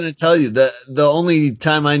 I was just going to tell you that the only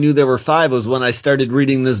time I knew there were 5 was when I started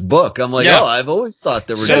reading this book. I'm like, I've always thought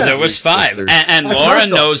there were. So there was 5, and Laura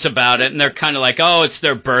knows about it, and they're kind of like, oh, it's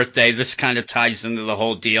their birthday. This kind of ties into the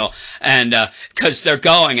whole deal, and because they're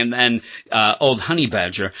going, and then old Honey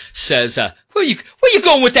Badger says, where you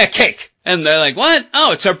going with that cake? And they're like, what?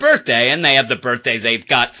 Oh, it's her birthday. And they have the birthday they've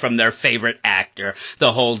got from their favorite actor,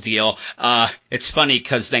 the whole deal. It's funny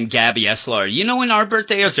because then Gabby asks Laura, you know when our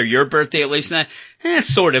birthday is, or your birthday at least?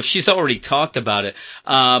 Sort of. She's already talked about it.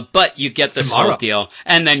 But you get this whole deal.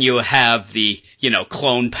 And then you have the,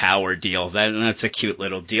 clone power deal. That's a cute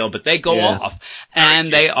little deal. But they go off.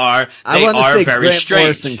 And they are very Grant strange.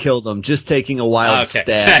 Morrison killed them, just taking a wild stab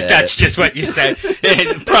at That's just what you said.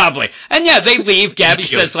 Probably. And yeah, they leave. Gabby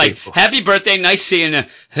says, like, happy birthday, nice seeing you.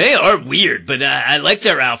 They are weird, but I like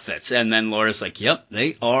their outfits. And then Laura's like, yep,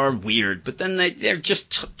 they are weird. But then they're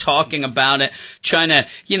just talking about it, trying to,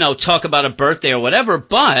 talk about a birthday or whatever.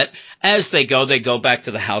 But as they go back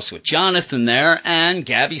to the house with Jonathan there, and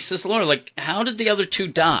Gabby says, Laura, like, how did the other two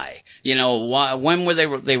die? When were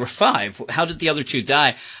they were 5? How did the other two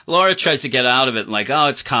die? Laura tries to get out of it, like, oh,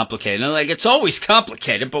 it's complicated. And like, it's always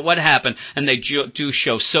complicated, but what happened? And they do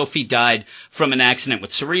show Sophie died from an accident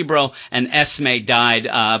with Cerebro, and Esme died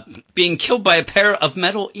being killed by a pair of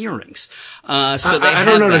metal earrings. I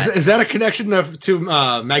don't know. Is that a connection to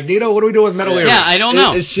Magneto? What do we do with metal earrings? Yeah, I don't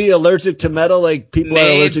know. Is she allergic to metal? Like people are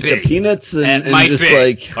allergic to peanuts and just be.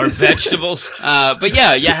 like or vegetables. But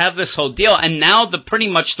yeah, you have this whole deal, and now pretty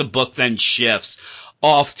much the book then shifts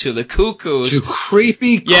off to the Cuckoos. To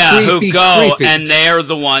creepy, who go, and they're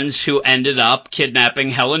the ones who ended up kidnapping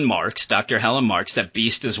Helen Marks, Dr. Helen Marks, that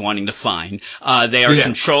Beast is wanting to find. They are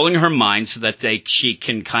controlling her mind so that she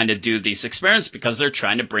can kind of do these experiments because they're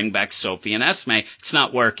trying to bring back Sophie and Esme. It's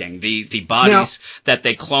not working. The bodies that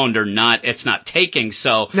they cloned it's not taking,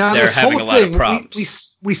 so they're having a lot of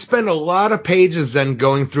problems. We spend a lot of pages then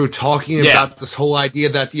going through talking about this whole idea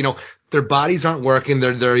that, their bodies aren't working,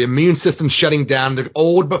 their immune system's shutting down, they're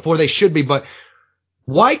old before they should be, but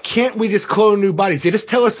why can't we just clone new bodies? They just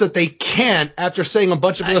tell us that they can't after saying a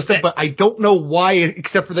bunch of other stuff, but I don't know why,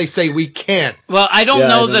 except for they say we can't. Well, I don't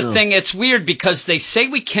know thing. It's weird because they say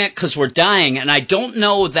we can't because we're dying, and I don't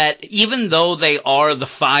know that even though they are the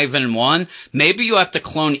 5 in 1, maybe you have to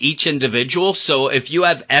clone each individual. So if you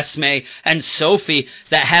have Esme and Sophie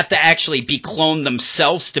that have to actually be cloned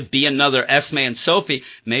themselves to be another Esme and Sophie,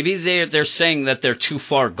 maybe they're saying that they're too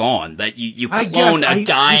far gone, that you clone a dying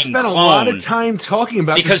clone. I spent a lot of time talking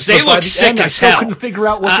about because they look sick as hell. I couldn't figure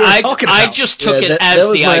out what they were talking about. I just took it as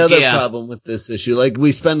the idea. That was my other problem with this issue. Like,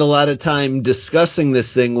 we spend a lot of time discussing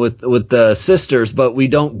this thing with the sisters, but we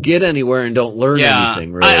don't get anywhere and don't learn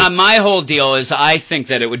anything, really. My whole deal is I think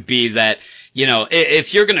that it would be that,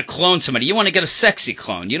 if you're going to clone somebody, you want to get a sexy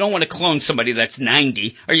clone. You don't want to clone somebody that's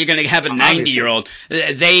 90, or you're going to have a 90-year-old.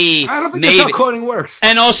 I don't think that's how cloning works.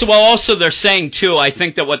 And also they're saying, too, I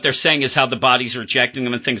think that what they're saying is how the body's rejecting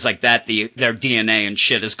them and things like that. Their DNA and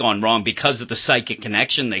shit has gone wrong because of the psychic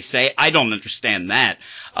connection, they say. I don't understand that.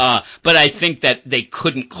 But I think that they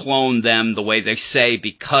couldn't clone them the way they say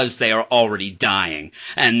because they are already dying.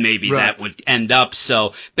 And maybe that would end up.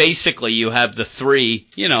 So basically you have the 3,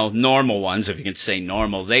 normal ones, if you can say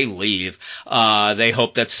normal, they leave. They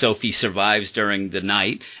hope that Sophie survives during the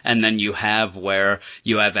night. And then you have where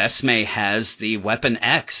you have Esme has the Weapon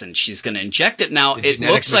X and she's going to inject it. Now it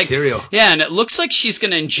looks material. and it looks like she's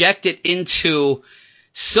going to inject it into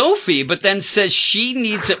Sophie, but then says she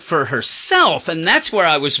needs it for herself, and that's where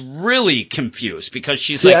I was really confused because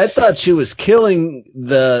she's I thought she was killing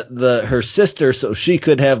her sister so she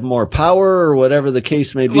could have more power or whatever the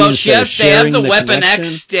case may be. Well, they have the Weapon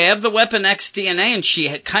X, they have the Weapon X DNA, and she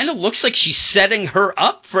kind of looks like she's setting her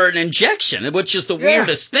up for an injection, which is the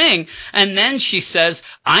weirdest thing. And then she says,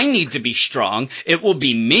 "I need to be strong. It will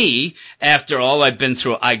be me. After all I've been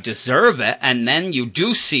through, I deserve it." And then you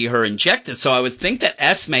do see her injected, so I would think that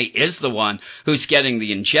Esme is the one who's getting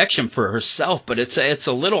the injection for herself, but it's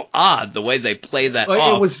a little odd the way they play that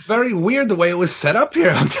off. It was very weird the way it was set up here.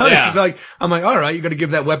 I'm telling you, I'm like, all right, you're going to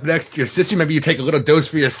give that Weapon X to your sister. Maybe you take a little dose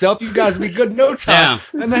for yourself. You guys will be good in no time.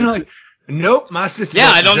 And then like, nope, my sister. Yeah,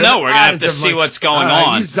 I don't know. We're going to have to see what's going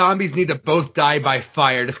on. You zombies need to both die by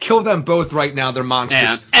fire. Just kill them both right now. They're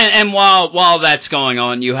monsters. Yeah. And while that's going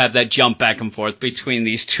on, you have that jump back and forth between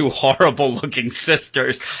these 2 horrible-looking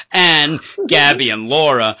sisters and Gabby and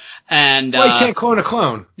Laura. And that's why you can't clone a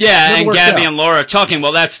clone. Yeah, and Gabby and Laura talking.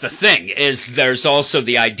 Well, that's the thing, is there's also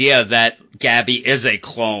the idea that Gabby is a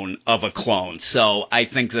clone of a clone. So I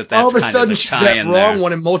think that's all of a kind sudden of the she's that tie-in wrong there.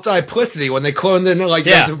 one in Multiplicity when they clone the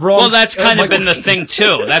the wrong. Well, that's kind of been the thing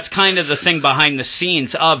too. That's kind of the thing behind the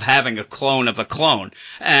scenes of having a clone of a clone,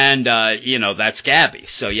 and that's Gabby.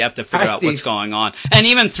 So you have to figure out what's going on. And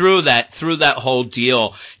even through that whole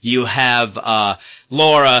deal, you have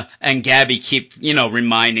Laura and Gabby keep,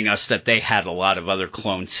 reminding us that they had a lot of other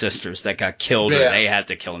clone sisters that got killed or they had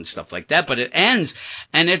to kill and stuff like that. But it ends,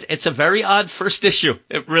 and it's a very odd first issue.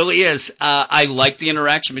 It really is. I like the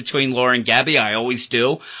interaction between Laura and Gabby. I always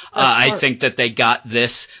do. I think that they got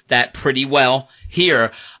that pretty well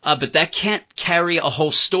here, but that can't carry a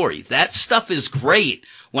whole story. That stuff is great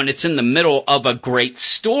when it's in the middle of a great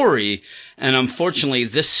story, and unfortunately,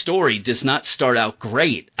 this story does not start out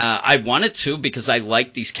great. I wanted to because I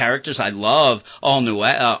like these characters. I love All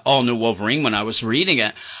New Wolverine when I was reading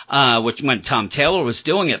it, when Tom Taylor was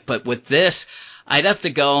doing it. But with this, I'd have to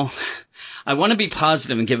go. I want to be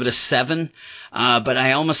positive and give it a 7, but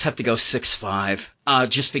I almost have to go 6.5,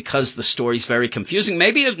 just because the story's very confusing.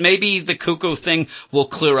 Maybe the Cuckoo thing will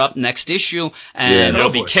clear up next issue, and it'll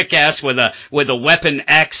be kick-ass with a Weapon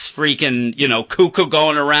X freaking, Cuckoo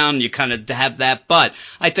going around. You kind of have that, but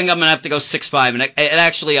I think I'm gonna have to go 6.5, and it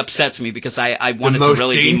actually upsets me because I wanted to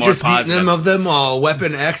really be more positive. Of them all,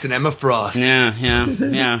 Weapon X and Emma Frost. Yeah.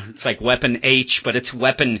 It's like Weapon H, but it's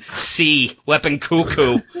Weapon C, Weapon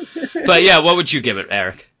Cuckoo. But yeah, what would you give it,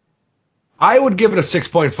 Eric? I would give it a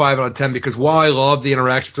 6.5 out of 10 because while I love the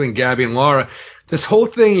interaction between Gabby and Laura, this whole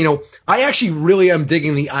thing, I actually really am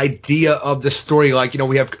digging the idea of the story. Like,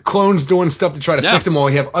 we have clones doing stuff to try to fix them all.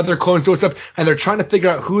 We have other clones doing stuff, and they're trying to figure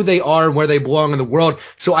out who they are and where they belong in the world.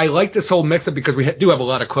 So I like this whole mix-up because we do have a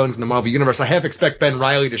lot of clones in the Marvel Universe. I half expect Ben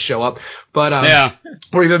Reilly to show up, but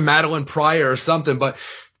or even Madeline Pryor or something. But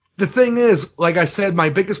the thing is, like I said, my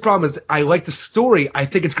biggest problem is I like the story. I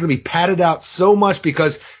think it's going to be padded out so much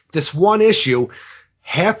because this one issue,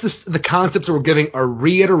 half the concepts that we're giving are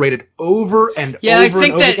reiterated over and over and over again. Yeah, I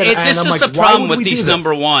think that this is the problem with these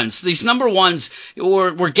number ones. These number ones,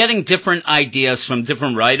 we're getting different ideas from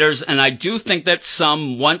different writers, and I do think that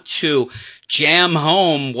some want to jam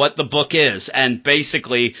home what the book is, and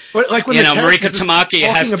basically, like when Marika Tamaki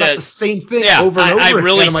has about to the same thing over and over. I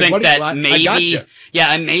really again. think that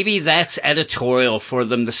maybe that's editorial for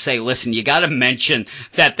them to say, listen, you got to mention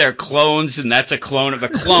that they're clones, and that's a clone of a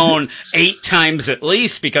clone 8 times at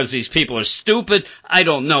least because these people are stupid. I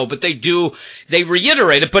don't know, but they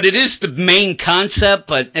reiterate it, but it is the main concept.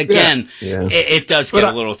 But again, it does get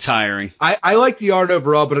a little tiring. I like the art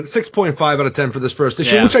overall, but it's 6.5 out of 10 for this first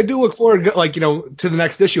issue, which I do look forward to. To the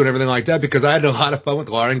next issue and everything like that because I had a lot of fun with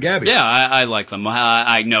Laura and Gabby. Yeah, I like them.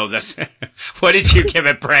 I know this. What did you give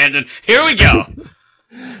it, Brandon? Here we go.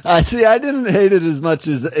 See, I didn't hate it as much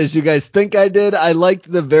as you guys think I did. I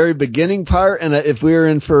liked the very beginning part, and if we were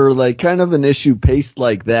in for like kind of an issue paced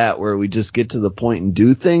like that where we just get to the point and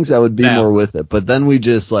do things, I would be more with it. But then we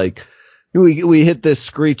just we hit this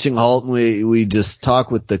screeching halt, and we just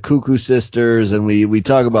talk with the Cuckoo sisters, and we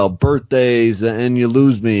talk about birthdays, and you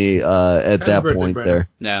lose me at that point there.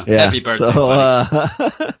 No, happy birthday.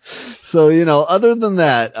 So other than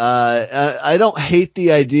that, I don't hate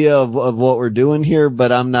the idea of what we're doing here,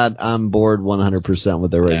 but I'm not on board 100%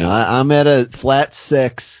 with it right now. I'm at a flat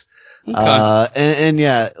 6. Okay. And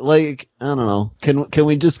I don't know. Can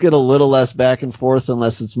we just get a little less back and forth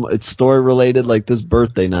unless it's story related like this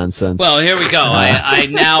birthday nonsense? Well, here we go. I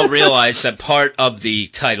now realize that part of the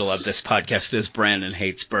title of this podcast is Brandon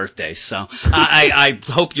Hates Birthdays. So I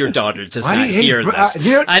hope your daughter does not hear this.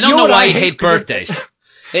 I don't know why you hate birthdays.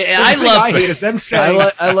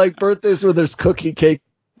 I like birthdays where there's cookie cake.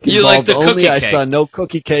 You like the cookie cake. I saw no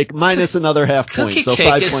cookie cake minus another half point, so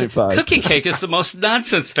 5.5. Cookie cake is the most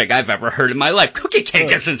nonsense thing I've ever heard in my life. Cookie cake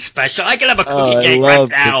isn't special. I can have a cookie cake right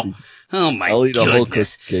now. Oh my goodness! I'll eat a whole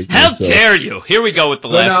cookie cake. How dare you? Here we go with the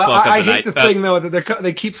last book of the night. I hate the thing though that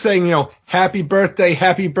they keep saying, happy birthday,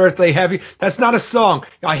 happy birthday, happy. That's not a song.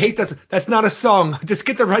 I hate that. That's not a song. Just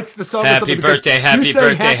get the rights to the song. Happy birthday, happy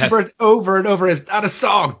birthday, happy birthday over and over is not a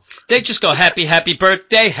song. They just go happy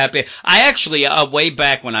birthday, happy. I actually way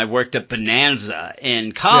back when I worked at Bonanza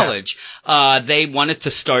in college, they wanted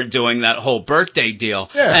to start doing that whole birthday deal,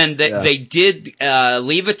 and they did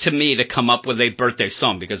leave it to me to come up with a birthday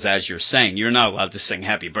song because as you're saying, you're not allowed to sing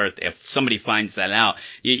happy birthday. If somebody finds that out,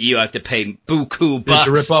 you have to pay buku bucks. Did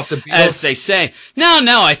you rip off the Beatles? As they say. No,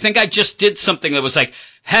 I think I just did something that was like,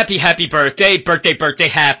 happy birthday, birthday,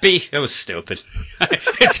 happy. It was stupid.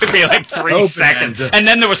 It took me like 3 seconds. And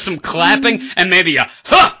then there was some clapping and maybe a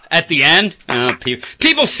huh at the end.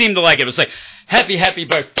 People seem to like it. It was like, happy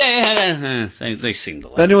birthday. They seem to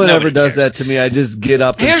like it. If anyone ever does that to me, I just get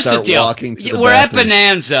up and start walking to the bathroom. We're at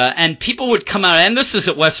Bonanza, and people would come out, and this is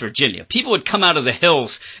at West Virginia, people would come out of the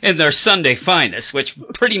hills in their Sunday finest, which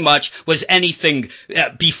pretty much was anything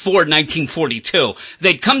before 1942.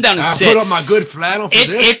 They'd come down and say, put on my good flannel for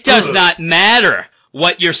this. It does not matter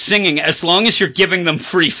what you're singing as long as you're giving them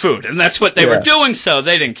free food. And that's what they were doing, so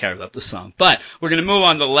they didn't care about the song. But we're going to move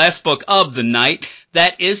on to the last book of the night.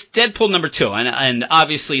 That is Deadpool #2. And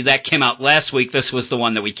obviously that came out last week. This was the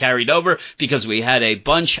one that we carried over because we had a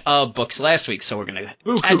bunch of books last week. So we're going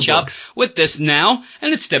to catch up with this now.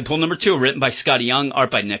 And it's Deadpool #2, written by Scotty Young, art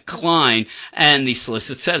by Nick Klein. And the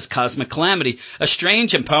solicit says, Cosmic Calamity, a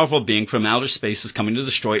strange and powerful being from outer space is coming to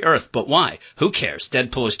destroy Earth. But why? Who cares?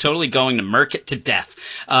 Deadpool is totally going to murk it to death.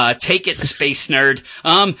 Take it, space nerd.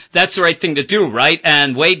 That's the right thing to do, right?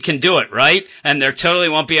 And Wade can do it, right? And there totally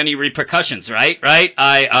won't be any repercussions, right?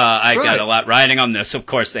 I got a lot riding on this. Of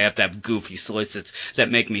course, they have to have goofy solicits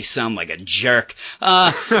that make me sound like a jerk.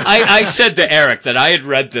 I said to Eric that I had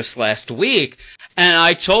read this last week, and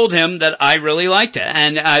I told him that I really liked it.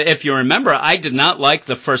 And if you remember, I did not like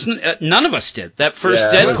the first. None of us did. That first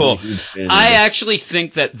Deadpool. I actually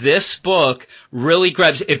think that this book really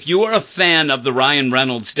grabs. If you are a fan of the Ryan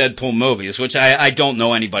Reynolds Deadpool movies, which I don't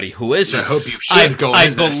know anybody who isn't, I hope you should go. I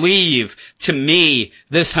believe, to me,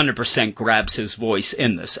 this 100% grabs his voice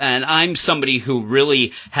in this. And I'm somebody who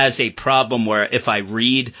really has a problem where if I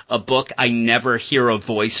read a book, I never hear a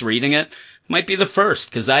voice reading it. Might be the first,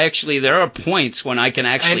 because there are points when I can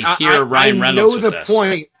actually hear Ryan Reynolds. I know the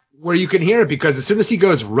point where you can hear it, because as soon as he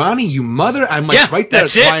goes, Ronnie, you mother, I'm like, right there,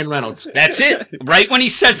 it's Ryan Reynolds. That's it. Right when he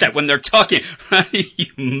says that, when they're talking, Ronnie, you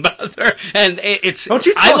mother. And it's, don't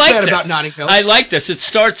you talk bad about Notting Hill? I like this. It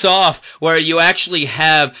starts off where you actually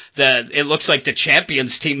have it looks like the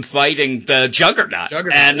Champions team fighting the Juggernaut.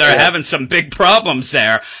 And they're having some big problems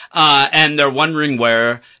there. And they're wondering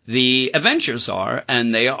where the Avengers are,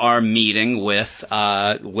 and they are meeting with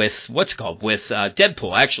Deadpool,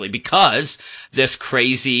 actually, because this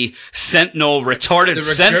crazy Sentinel, retarded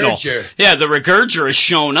Sentinel. Yeah, the Regurger has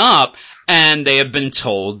shown up, and they have been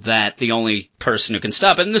told that the only person who can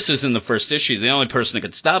stop it, and this is in the first issue, the only person who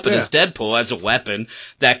can stop it is Deadpool as a weapon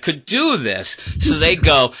that could do this. So they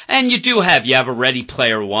go, and you have a Ready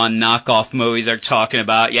Player One knockoff movie they're talking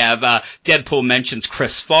about. You have, Deadpool mentions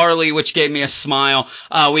Chris Farley, which gave me a smile.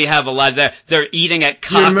 We have a lot of they're eating at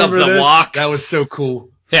Cock of the Walk. That was so cool.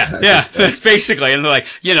 Yeah, that's basically, and like,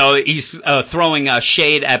 he's throwing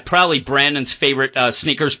shade at probably Brandon's favorite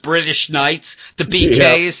sneakers, British Knights, the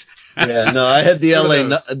BKs. Yeah, no, I had the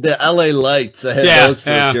LA Lights. I had those for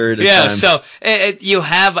a period of time. So you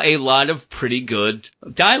have a lot of pretty good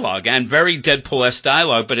dialogue and very Deadpool-esque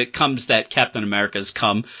dialogue, but it comes that Captain America's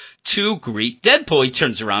come to greet Deadpool. He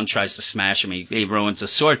turns around, tries to smash him. He ruins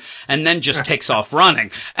his sword, and then just takes off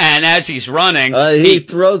running. And as he's running, he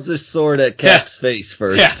throws the sword at Cap's face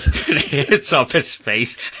first. Yeah, and it hits off his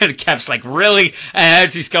face, and Cap's like, really? And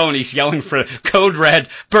as he's going, he's yelling for Code Red,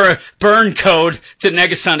 burn code to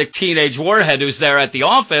Negasonic Teenage Warhead, who's there at the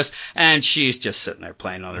office, and she's just sitting there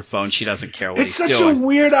playing on her phone. She doesn't care what he's doing. It's such a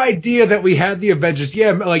weird idea that we had the Avengers.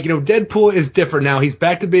 Yeah, like, Deadpool is different now. He's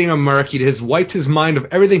back to being a merc. He has wiped his mind of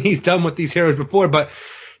everything he's done with these heroes before, but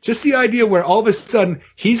just the idea where all of a sudden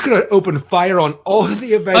he's going to open fire on all of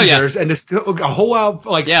the Avengers and just a whole out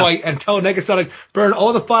fight and tell Negasonic burn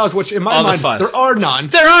all the files, which in my mind there are none.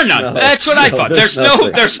 There are none. No, that's what I thought.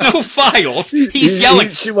 There's no files. He's yelling.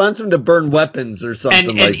 She wants him to burn weapons or something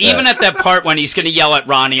like that. And even at that part when he's going to yell at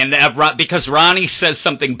Ronnie, and because Ronnie says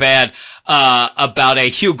something bad about a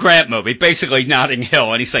Hugh Grant movie, basically Notting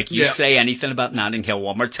Hill, and he's like, you say anything about Notting Hill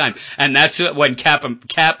one more time. And that's when Cap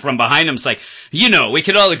from behind him's like, we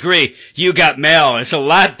could all agree You Got Mail is a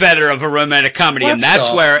lot better of a romantic comedy, and that's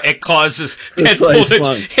where it causes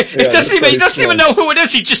Deadpool he doesn't even know who it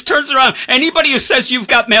is. He just turns around. Anybody who says You've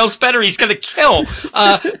Got Mail's better, he's going to kill.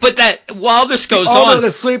 But that while this goes on,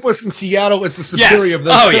 the Sleepless in Seattle is the superior of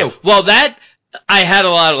those two. Yeah. Well, I had a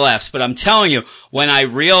lot of laughs, but I'm telling you, when I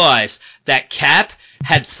realized that Cap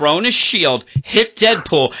had thrown his shield, hit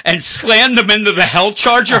Deadpool, and slammed him into the Hell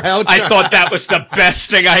Charger, I thought that was the best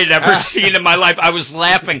thing I had ever seen in my life. I was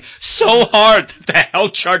laughing so hard that the Hell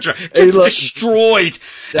Charger gets destroyed.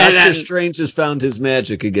 Doctor Strange has found his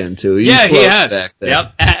magic again, too. He has. Back there.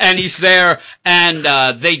 Yep, and he's there,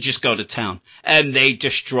 and they just go to town. And they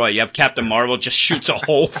destroy. You have Captain Marvel just shoots a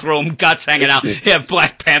hole through him, guts hanging out. You have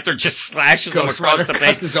Black Panther just slashes him across the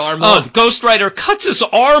face. His arm off. Ghost Rider cuts his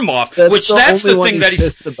arm off, that's the thing that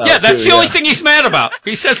he's about. Yeah, that's the only thing he's mad about.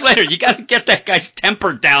 He says later, you got to get that guy's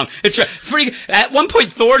temper down. It's at one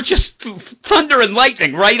point, Thor just thunder and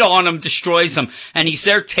lightning right on him, destroys him, and he's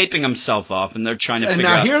there taping himself off, and they're trying to figure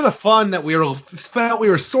out. Now here's the fun that we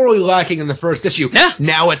were sorely lacking in the first issue. Yeah.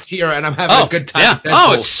 Now it's here, and I'm having a good time.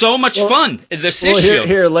 Yeah. It's so much fun. This issue.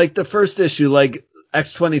 Here, like the first issue, like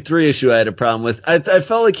X-23 issue I had a problem with. I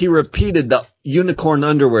felt like he repeated the unicorn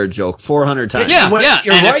underwear joke 400 times. Yeah,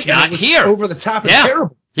 You're and right, it's not it was here. Over the top and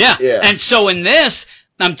terrible. Yeah. Yeah. And so in this,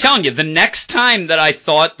 I'm telling you, the next time that I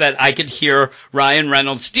thought that I could hear Ryan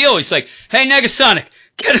Reynolds deal, he's like, hey, Negasonic,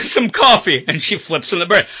 get us some coffee. And she flips him the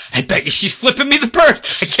bird. I bet you she's flipping me the bird.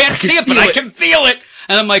 I can't see it, but I can feel it.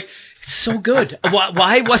 And I'm like, it's so good.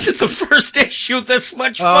 Why wasn't the first issue this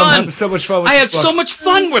much fun? I'm having so much fun with I had this so book. much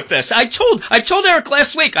fun with this. I told Eric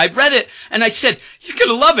last week, I read it, and I said, you're going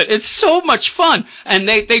to love it. It's so much fun. And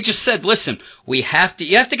they just said, listen, you have to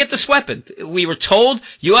get this weapon. We were told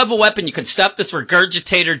you have a weapon, you can stop this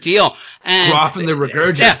regurgitator deal. And Dropping the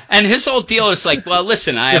regurgitator. Yeah, and his whole deal is like, well,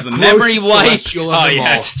 listen, I have a grossest memory wipe. celestial of Oh, them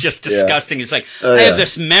yeah, all. it's just disgusting. He's like, Oh, I have yeah.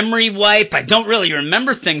 this memory wipe. I don't really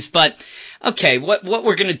remember things, but okay, what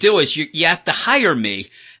we're going to do is you have to hire me,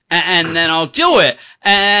 and then I'll do it.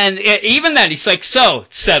 And even then, he's like, so,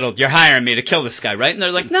 it's settled. You're hiring me to kill this guy, right? And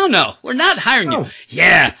they're like, no, we're not hiring you.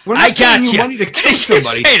 Yeah, We're not I got paying you you. money to kill And he's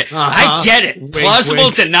somebody. saying it. I get it. Wink, Plausible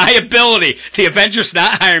wink. deniability. The Avengers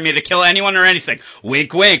not hiring me to kill anyone or anything.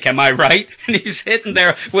 Wink, wink. Am I right? And he's hitting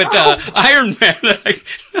there with Iron Man. Like,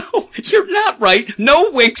 no, you're not right. No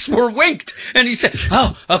winks were winked. And he said,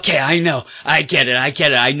 oh, okay, I know. I get it.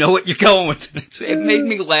 I know what you're going with. It made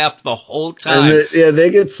me laugh the whole time. And they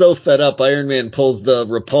get so fed up. Iron Man pulls the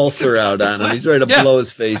repulsor out on him. He's ready to blow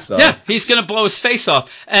his face off. Yeah, he's going to blow his face off.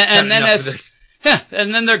 And then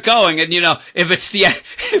and then they're going, and he wants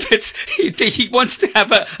to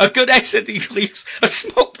have a good exit, he leaves a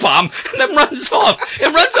smoke bomb and then runs off.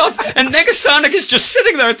 It runs off, and Negasonic is just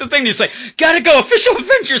sitting there at the thing. He's like, gotta go, official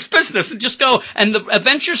Avengers business, and just go. And the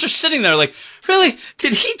Avengers are sitting there like, really?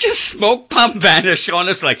 Did he just smoke bomb vanish on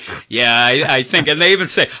us? Like, yeah, I think. And they even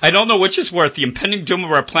say, I don't know which is worse, the impending doom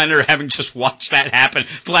of our planet or having just watched that happen.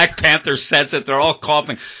 Black Panther says it. They're all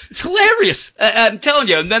coughing. It's hilarious. I'm telling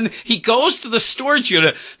you. And then he goes to the storage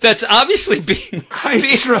unit that's obviously being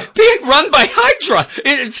run by Hydra.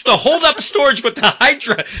 It's the hold up storage with the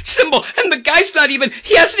Hydra symbol. And the guy's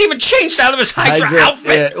he hasn't even changed out of his Hydra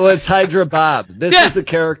outfit. Yeah, well, it's Hydra Bob. This is a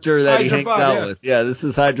character that Hydra he hangs Bob, out with. Yeah, this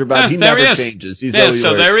is Hydra Bob. He there never he is. changes. He's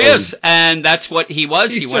So there he is. And that's what he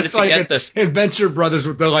was. He wanted to get this. Adventure Brothers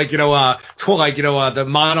with the the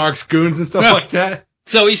Monarch's goons and stuff like that.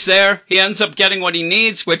 So he's there. He ends up getting what he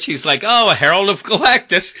needs, which he's like, oh, a Herald of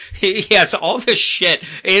Galactus. He has all this shit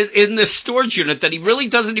in this storage unit that he really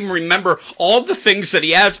doesn't even remember all the things that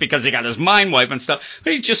he has because he got his mind wipe and stuff.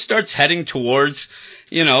 But he just starts heading towards,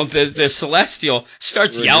 the Celestial,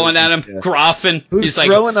 starts yelling at him, Groffin. He's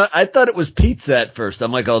like, I thought it was pizza at first.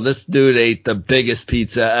 I'm like, oh, this dude ate the biggest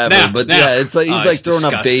pizza ever. It's like he's throwing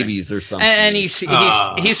up babies or something. And he's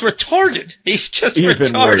retarded. He's just Even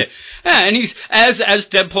retarded. Worse. Yeah, and he's as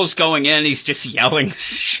Deadpool's going in, he's just yelling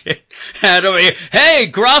shit at him. Hey,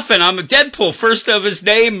 Groffin, I'm a Deadpool. First of his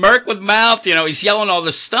name, Merc with mouth. He's yelling all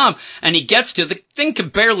this stuff, and he gets to the thing can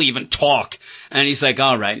barely even talk. And he's like,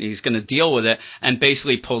 all right, he's going to deal with it, and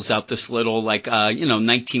basically pulls out this little,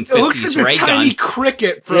 1950s it looks like ray a gun. tiny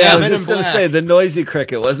cricket from I was Men in just going to Black. say, the noisy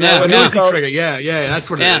cricket, wasn't that what it was Noisy called? cricket, yeah, that's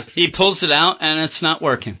what it is. He pulls it out, and it's not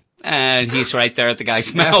working. And he's right there at the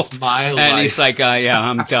guy's mouth. And he's like,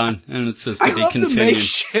 I'm done. And it says to be love continued. the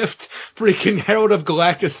makeshift freaking Herald of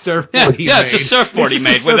Galactus surfboard he made. It's a surfboard he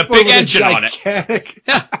made with a big engine on it.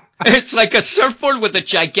 Yeah. It's like a surfboard with a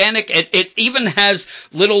gigantic, it even has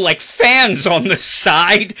little fans on the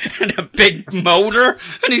side and a big motor.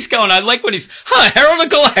 And he's going, I like when he's, Herald of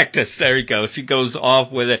Galactus. There he goes. He goes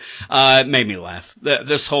off with it. It made me laugh.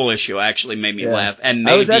 This whole issue actually made me laugh. And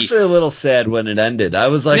maybe, I was actually a little sad when it ended. I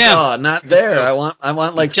was like, oh, not there. I want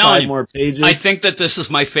 5 more pages. I think that this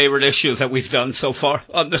is my favorite issue that we've done so far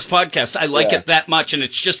on this podcast. I like it that much. And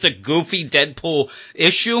it's just a goofy Deadpool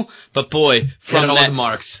issue. But boy,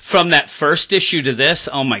 from that first issue to this,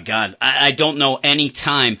 oh my God, I don't know any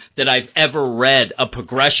time that I've ever read a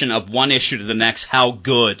progression of one issue to the next, how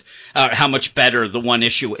good, how much better the one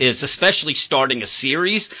issue is, especially starting a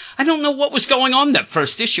series. I don't know what was going on that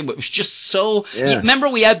first issue. It was just so, remember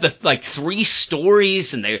we had the 3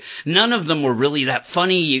 stories and none of them were really that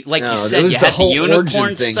funny. Like you said, you had the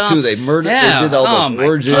unicorn thing stuff. Too. They murdered, they did all those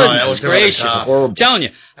origins. Goodness gracious. I'm telling you.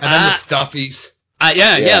 And then the stuffies.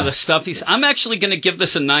 The stuffies. I'm actually going to give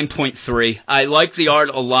this a 9.3. I like the art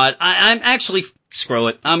a lot. I'm actually, screw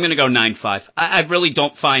it. I'm going to go 9.5. I really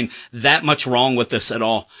don't find that much wrong with this at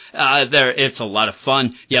all. It's a lot of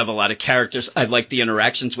fun. You have a lot of characters. I like the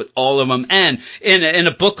interactions with all of them. And in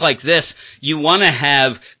a book like this, you want to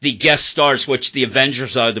have the guest stars, which the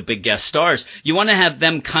Avengers are the big guest stars. You want to have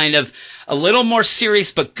them kind of a little more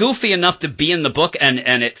serious, but goofy enough to be in the book, and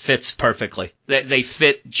it fits perfectly. They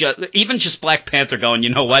fit even just Black Panther going, you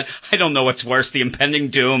know what? I don't know what's worse, the impending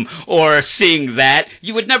doom or seeing that.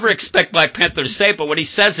 You would never expect Black Panther to say it, but when he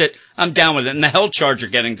says it, I'm down with it. And the Hell Charger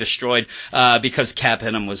getting destroyed because Cap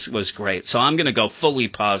hit him was great. So I'm going to go fully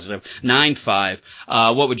positive,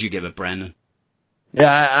 9.5. What would you give it, Brandon?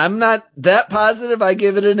 Yeah, I'm not that positive. I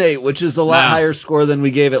give it an 8, which is a lot higher score than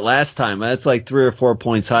we gave it last time. That's like 3 or 4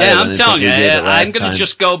 points higher. Yeah, I'm telling you, I'm going to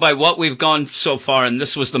just go by what we've gone so far, and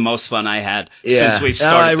this was the most fun I had since we've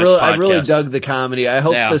started this podcast. I really dug the comedy. I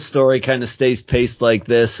hope the story kind of stays paced like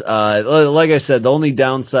this. Like I said, the only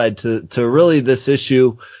downside to really this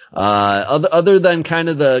issue, other than kind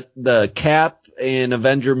of the Cap and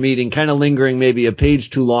Avenger meeting kind of lingering maybe a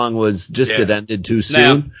page too long, was just it ended too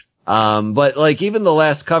soon. But like even the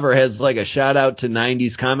last cover has like a shout out to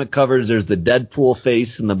 90s comic covers. There's the Deadpool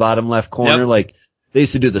face in the bottom left corner. Like they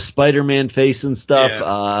used to do the Spider-Man face and stuff.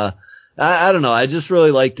 Yeah. I don't know. I just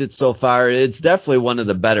really liked it so far. It's definitely one of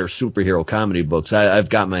the better superhero comedy books I've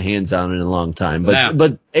got my hands on in a long time. But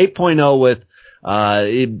 8.0 with,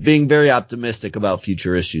 being very optimistic about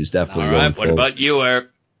future issues. Definitely. All right. What about you, Eric?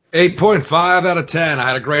 8.5 out of 10. I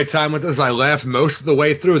had a great time with this. I laughed most of the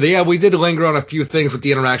way through. We did linger on a few things with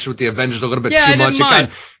the interaction with the Avengers a little bit too much. Didn't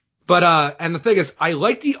mind. But and the thing is, I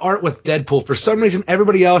like the art with Deadpool. For some reason,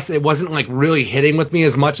 everybody else, it wasn't like really hitting with me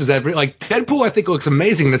as much as like Deadpool. I think looks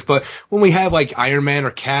amazing in this, but when we have like Iron Man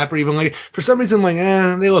or Cap or even like for some reason, like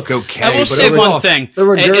they look okay. I will say one thing: the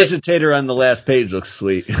regurgitator on the last page looks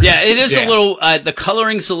sweet. Yeah, it is a little. The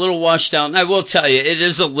coloring's a little washed out, and I will tell you, it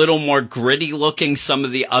is a little more gritty looking. Some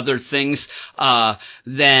of the other things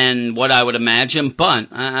than what I would imagine, but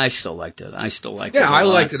I still liked it. Yeah, I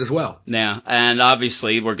liked it as well. Yeah, and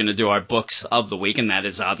obviously we're gonna do our books of the week, and that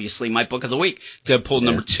is obviously my book of the week. Deadpool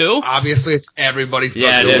number 2. Obviously, it's everybody's book of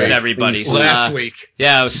the week. Yeah, it is everybody's. Last week.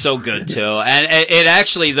 Yeah, it was so good too. And it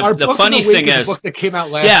actually, the funny thing is the book that came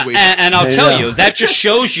out last week. And I'll tell you, that just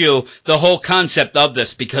shows you the whole concept of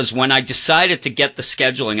this, because when I decided to get the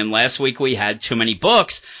scheduling, and last week we had too many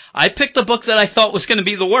books, I picked a book that I thought was going to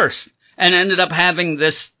be the worst. And ended up having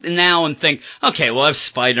this now and think, okay, we'll have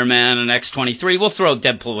Spider-Man and X-23. We'll throw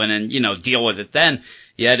Deadpool in and, deal with it then.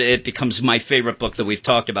 Yet it becomes my favorite book that we've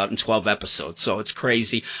talked about in 12 episodes. So it's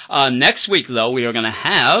crazy. Next week, though, we are going to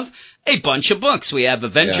have a bunch of books. We have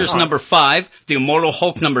Avengers number 5, The Immortal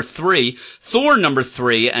Hulk number 3, Thor number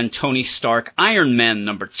 3, and Tony Stark Iron Man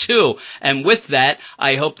number 2. And with that,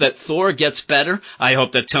 I hope that Thor gets better. I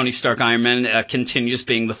hope that Tony Stark Iron Man continues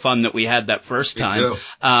being the fun that we had that first time.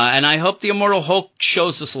 And I hope The Immortal Hulk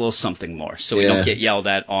shows us a little something more, so we don't get yelled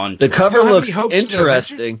at on. The cover looks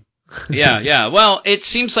interesting. Yeah. Well, it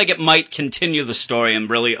seems like it might continue the story and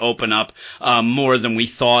really open up more than we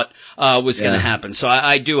thought was going to happen. So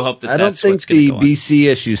I do hope that's what's going to go on. I don't think the BC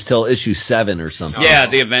issue's till issue 7 or something. Yeah,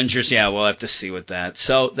 the Avengers. Yeah, we'll have to see with that.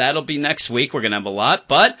 So that'll be next week. We're going to have a lot.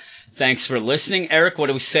 But thanks for listening. Eric, what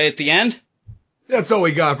do we say at the end? That's all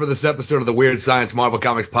we got for this episode of the Weird Science Marvel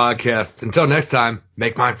Comics podcast. Until next time,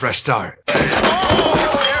 make mine fresh start.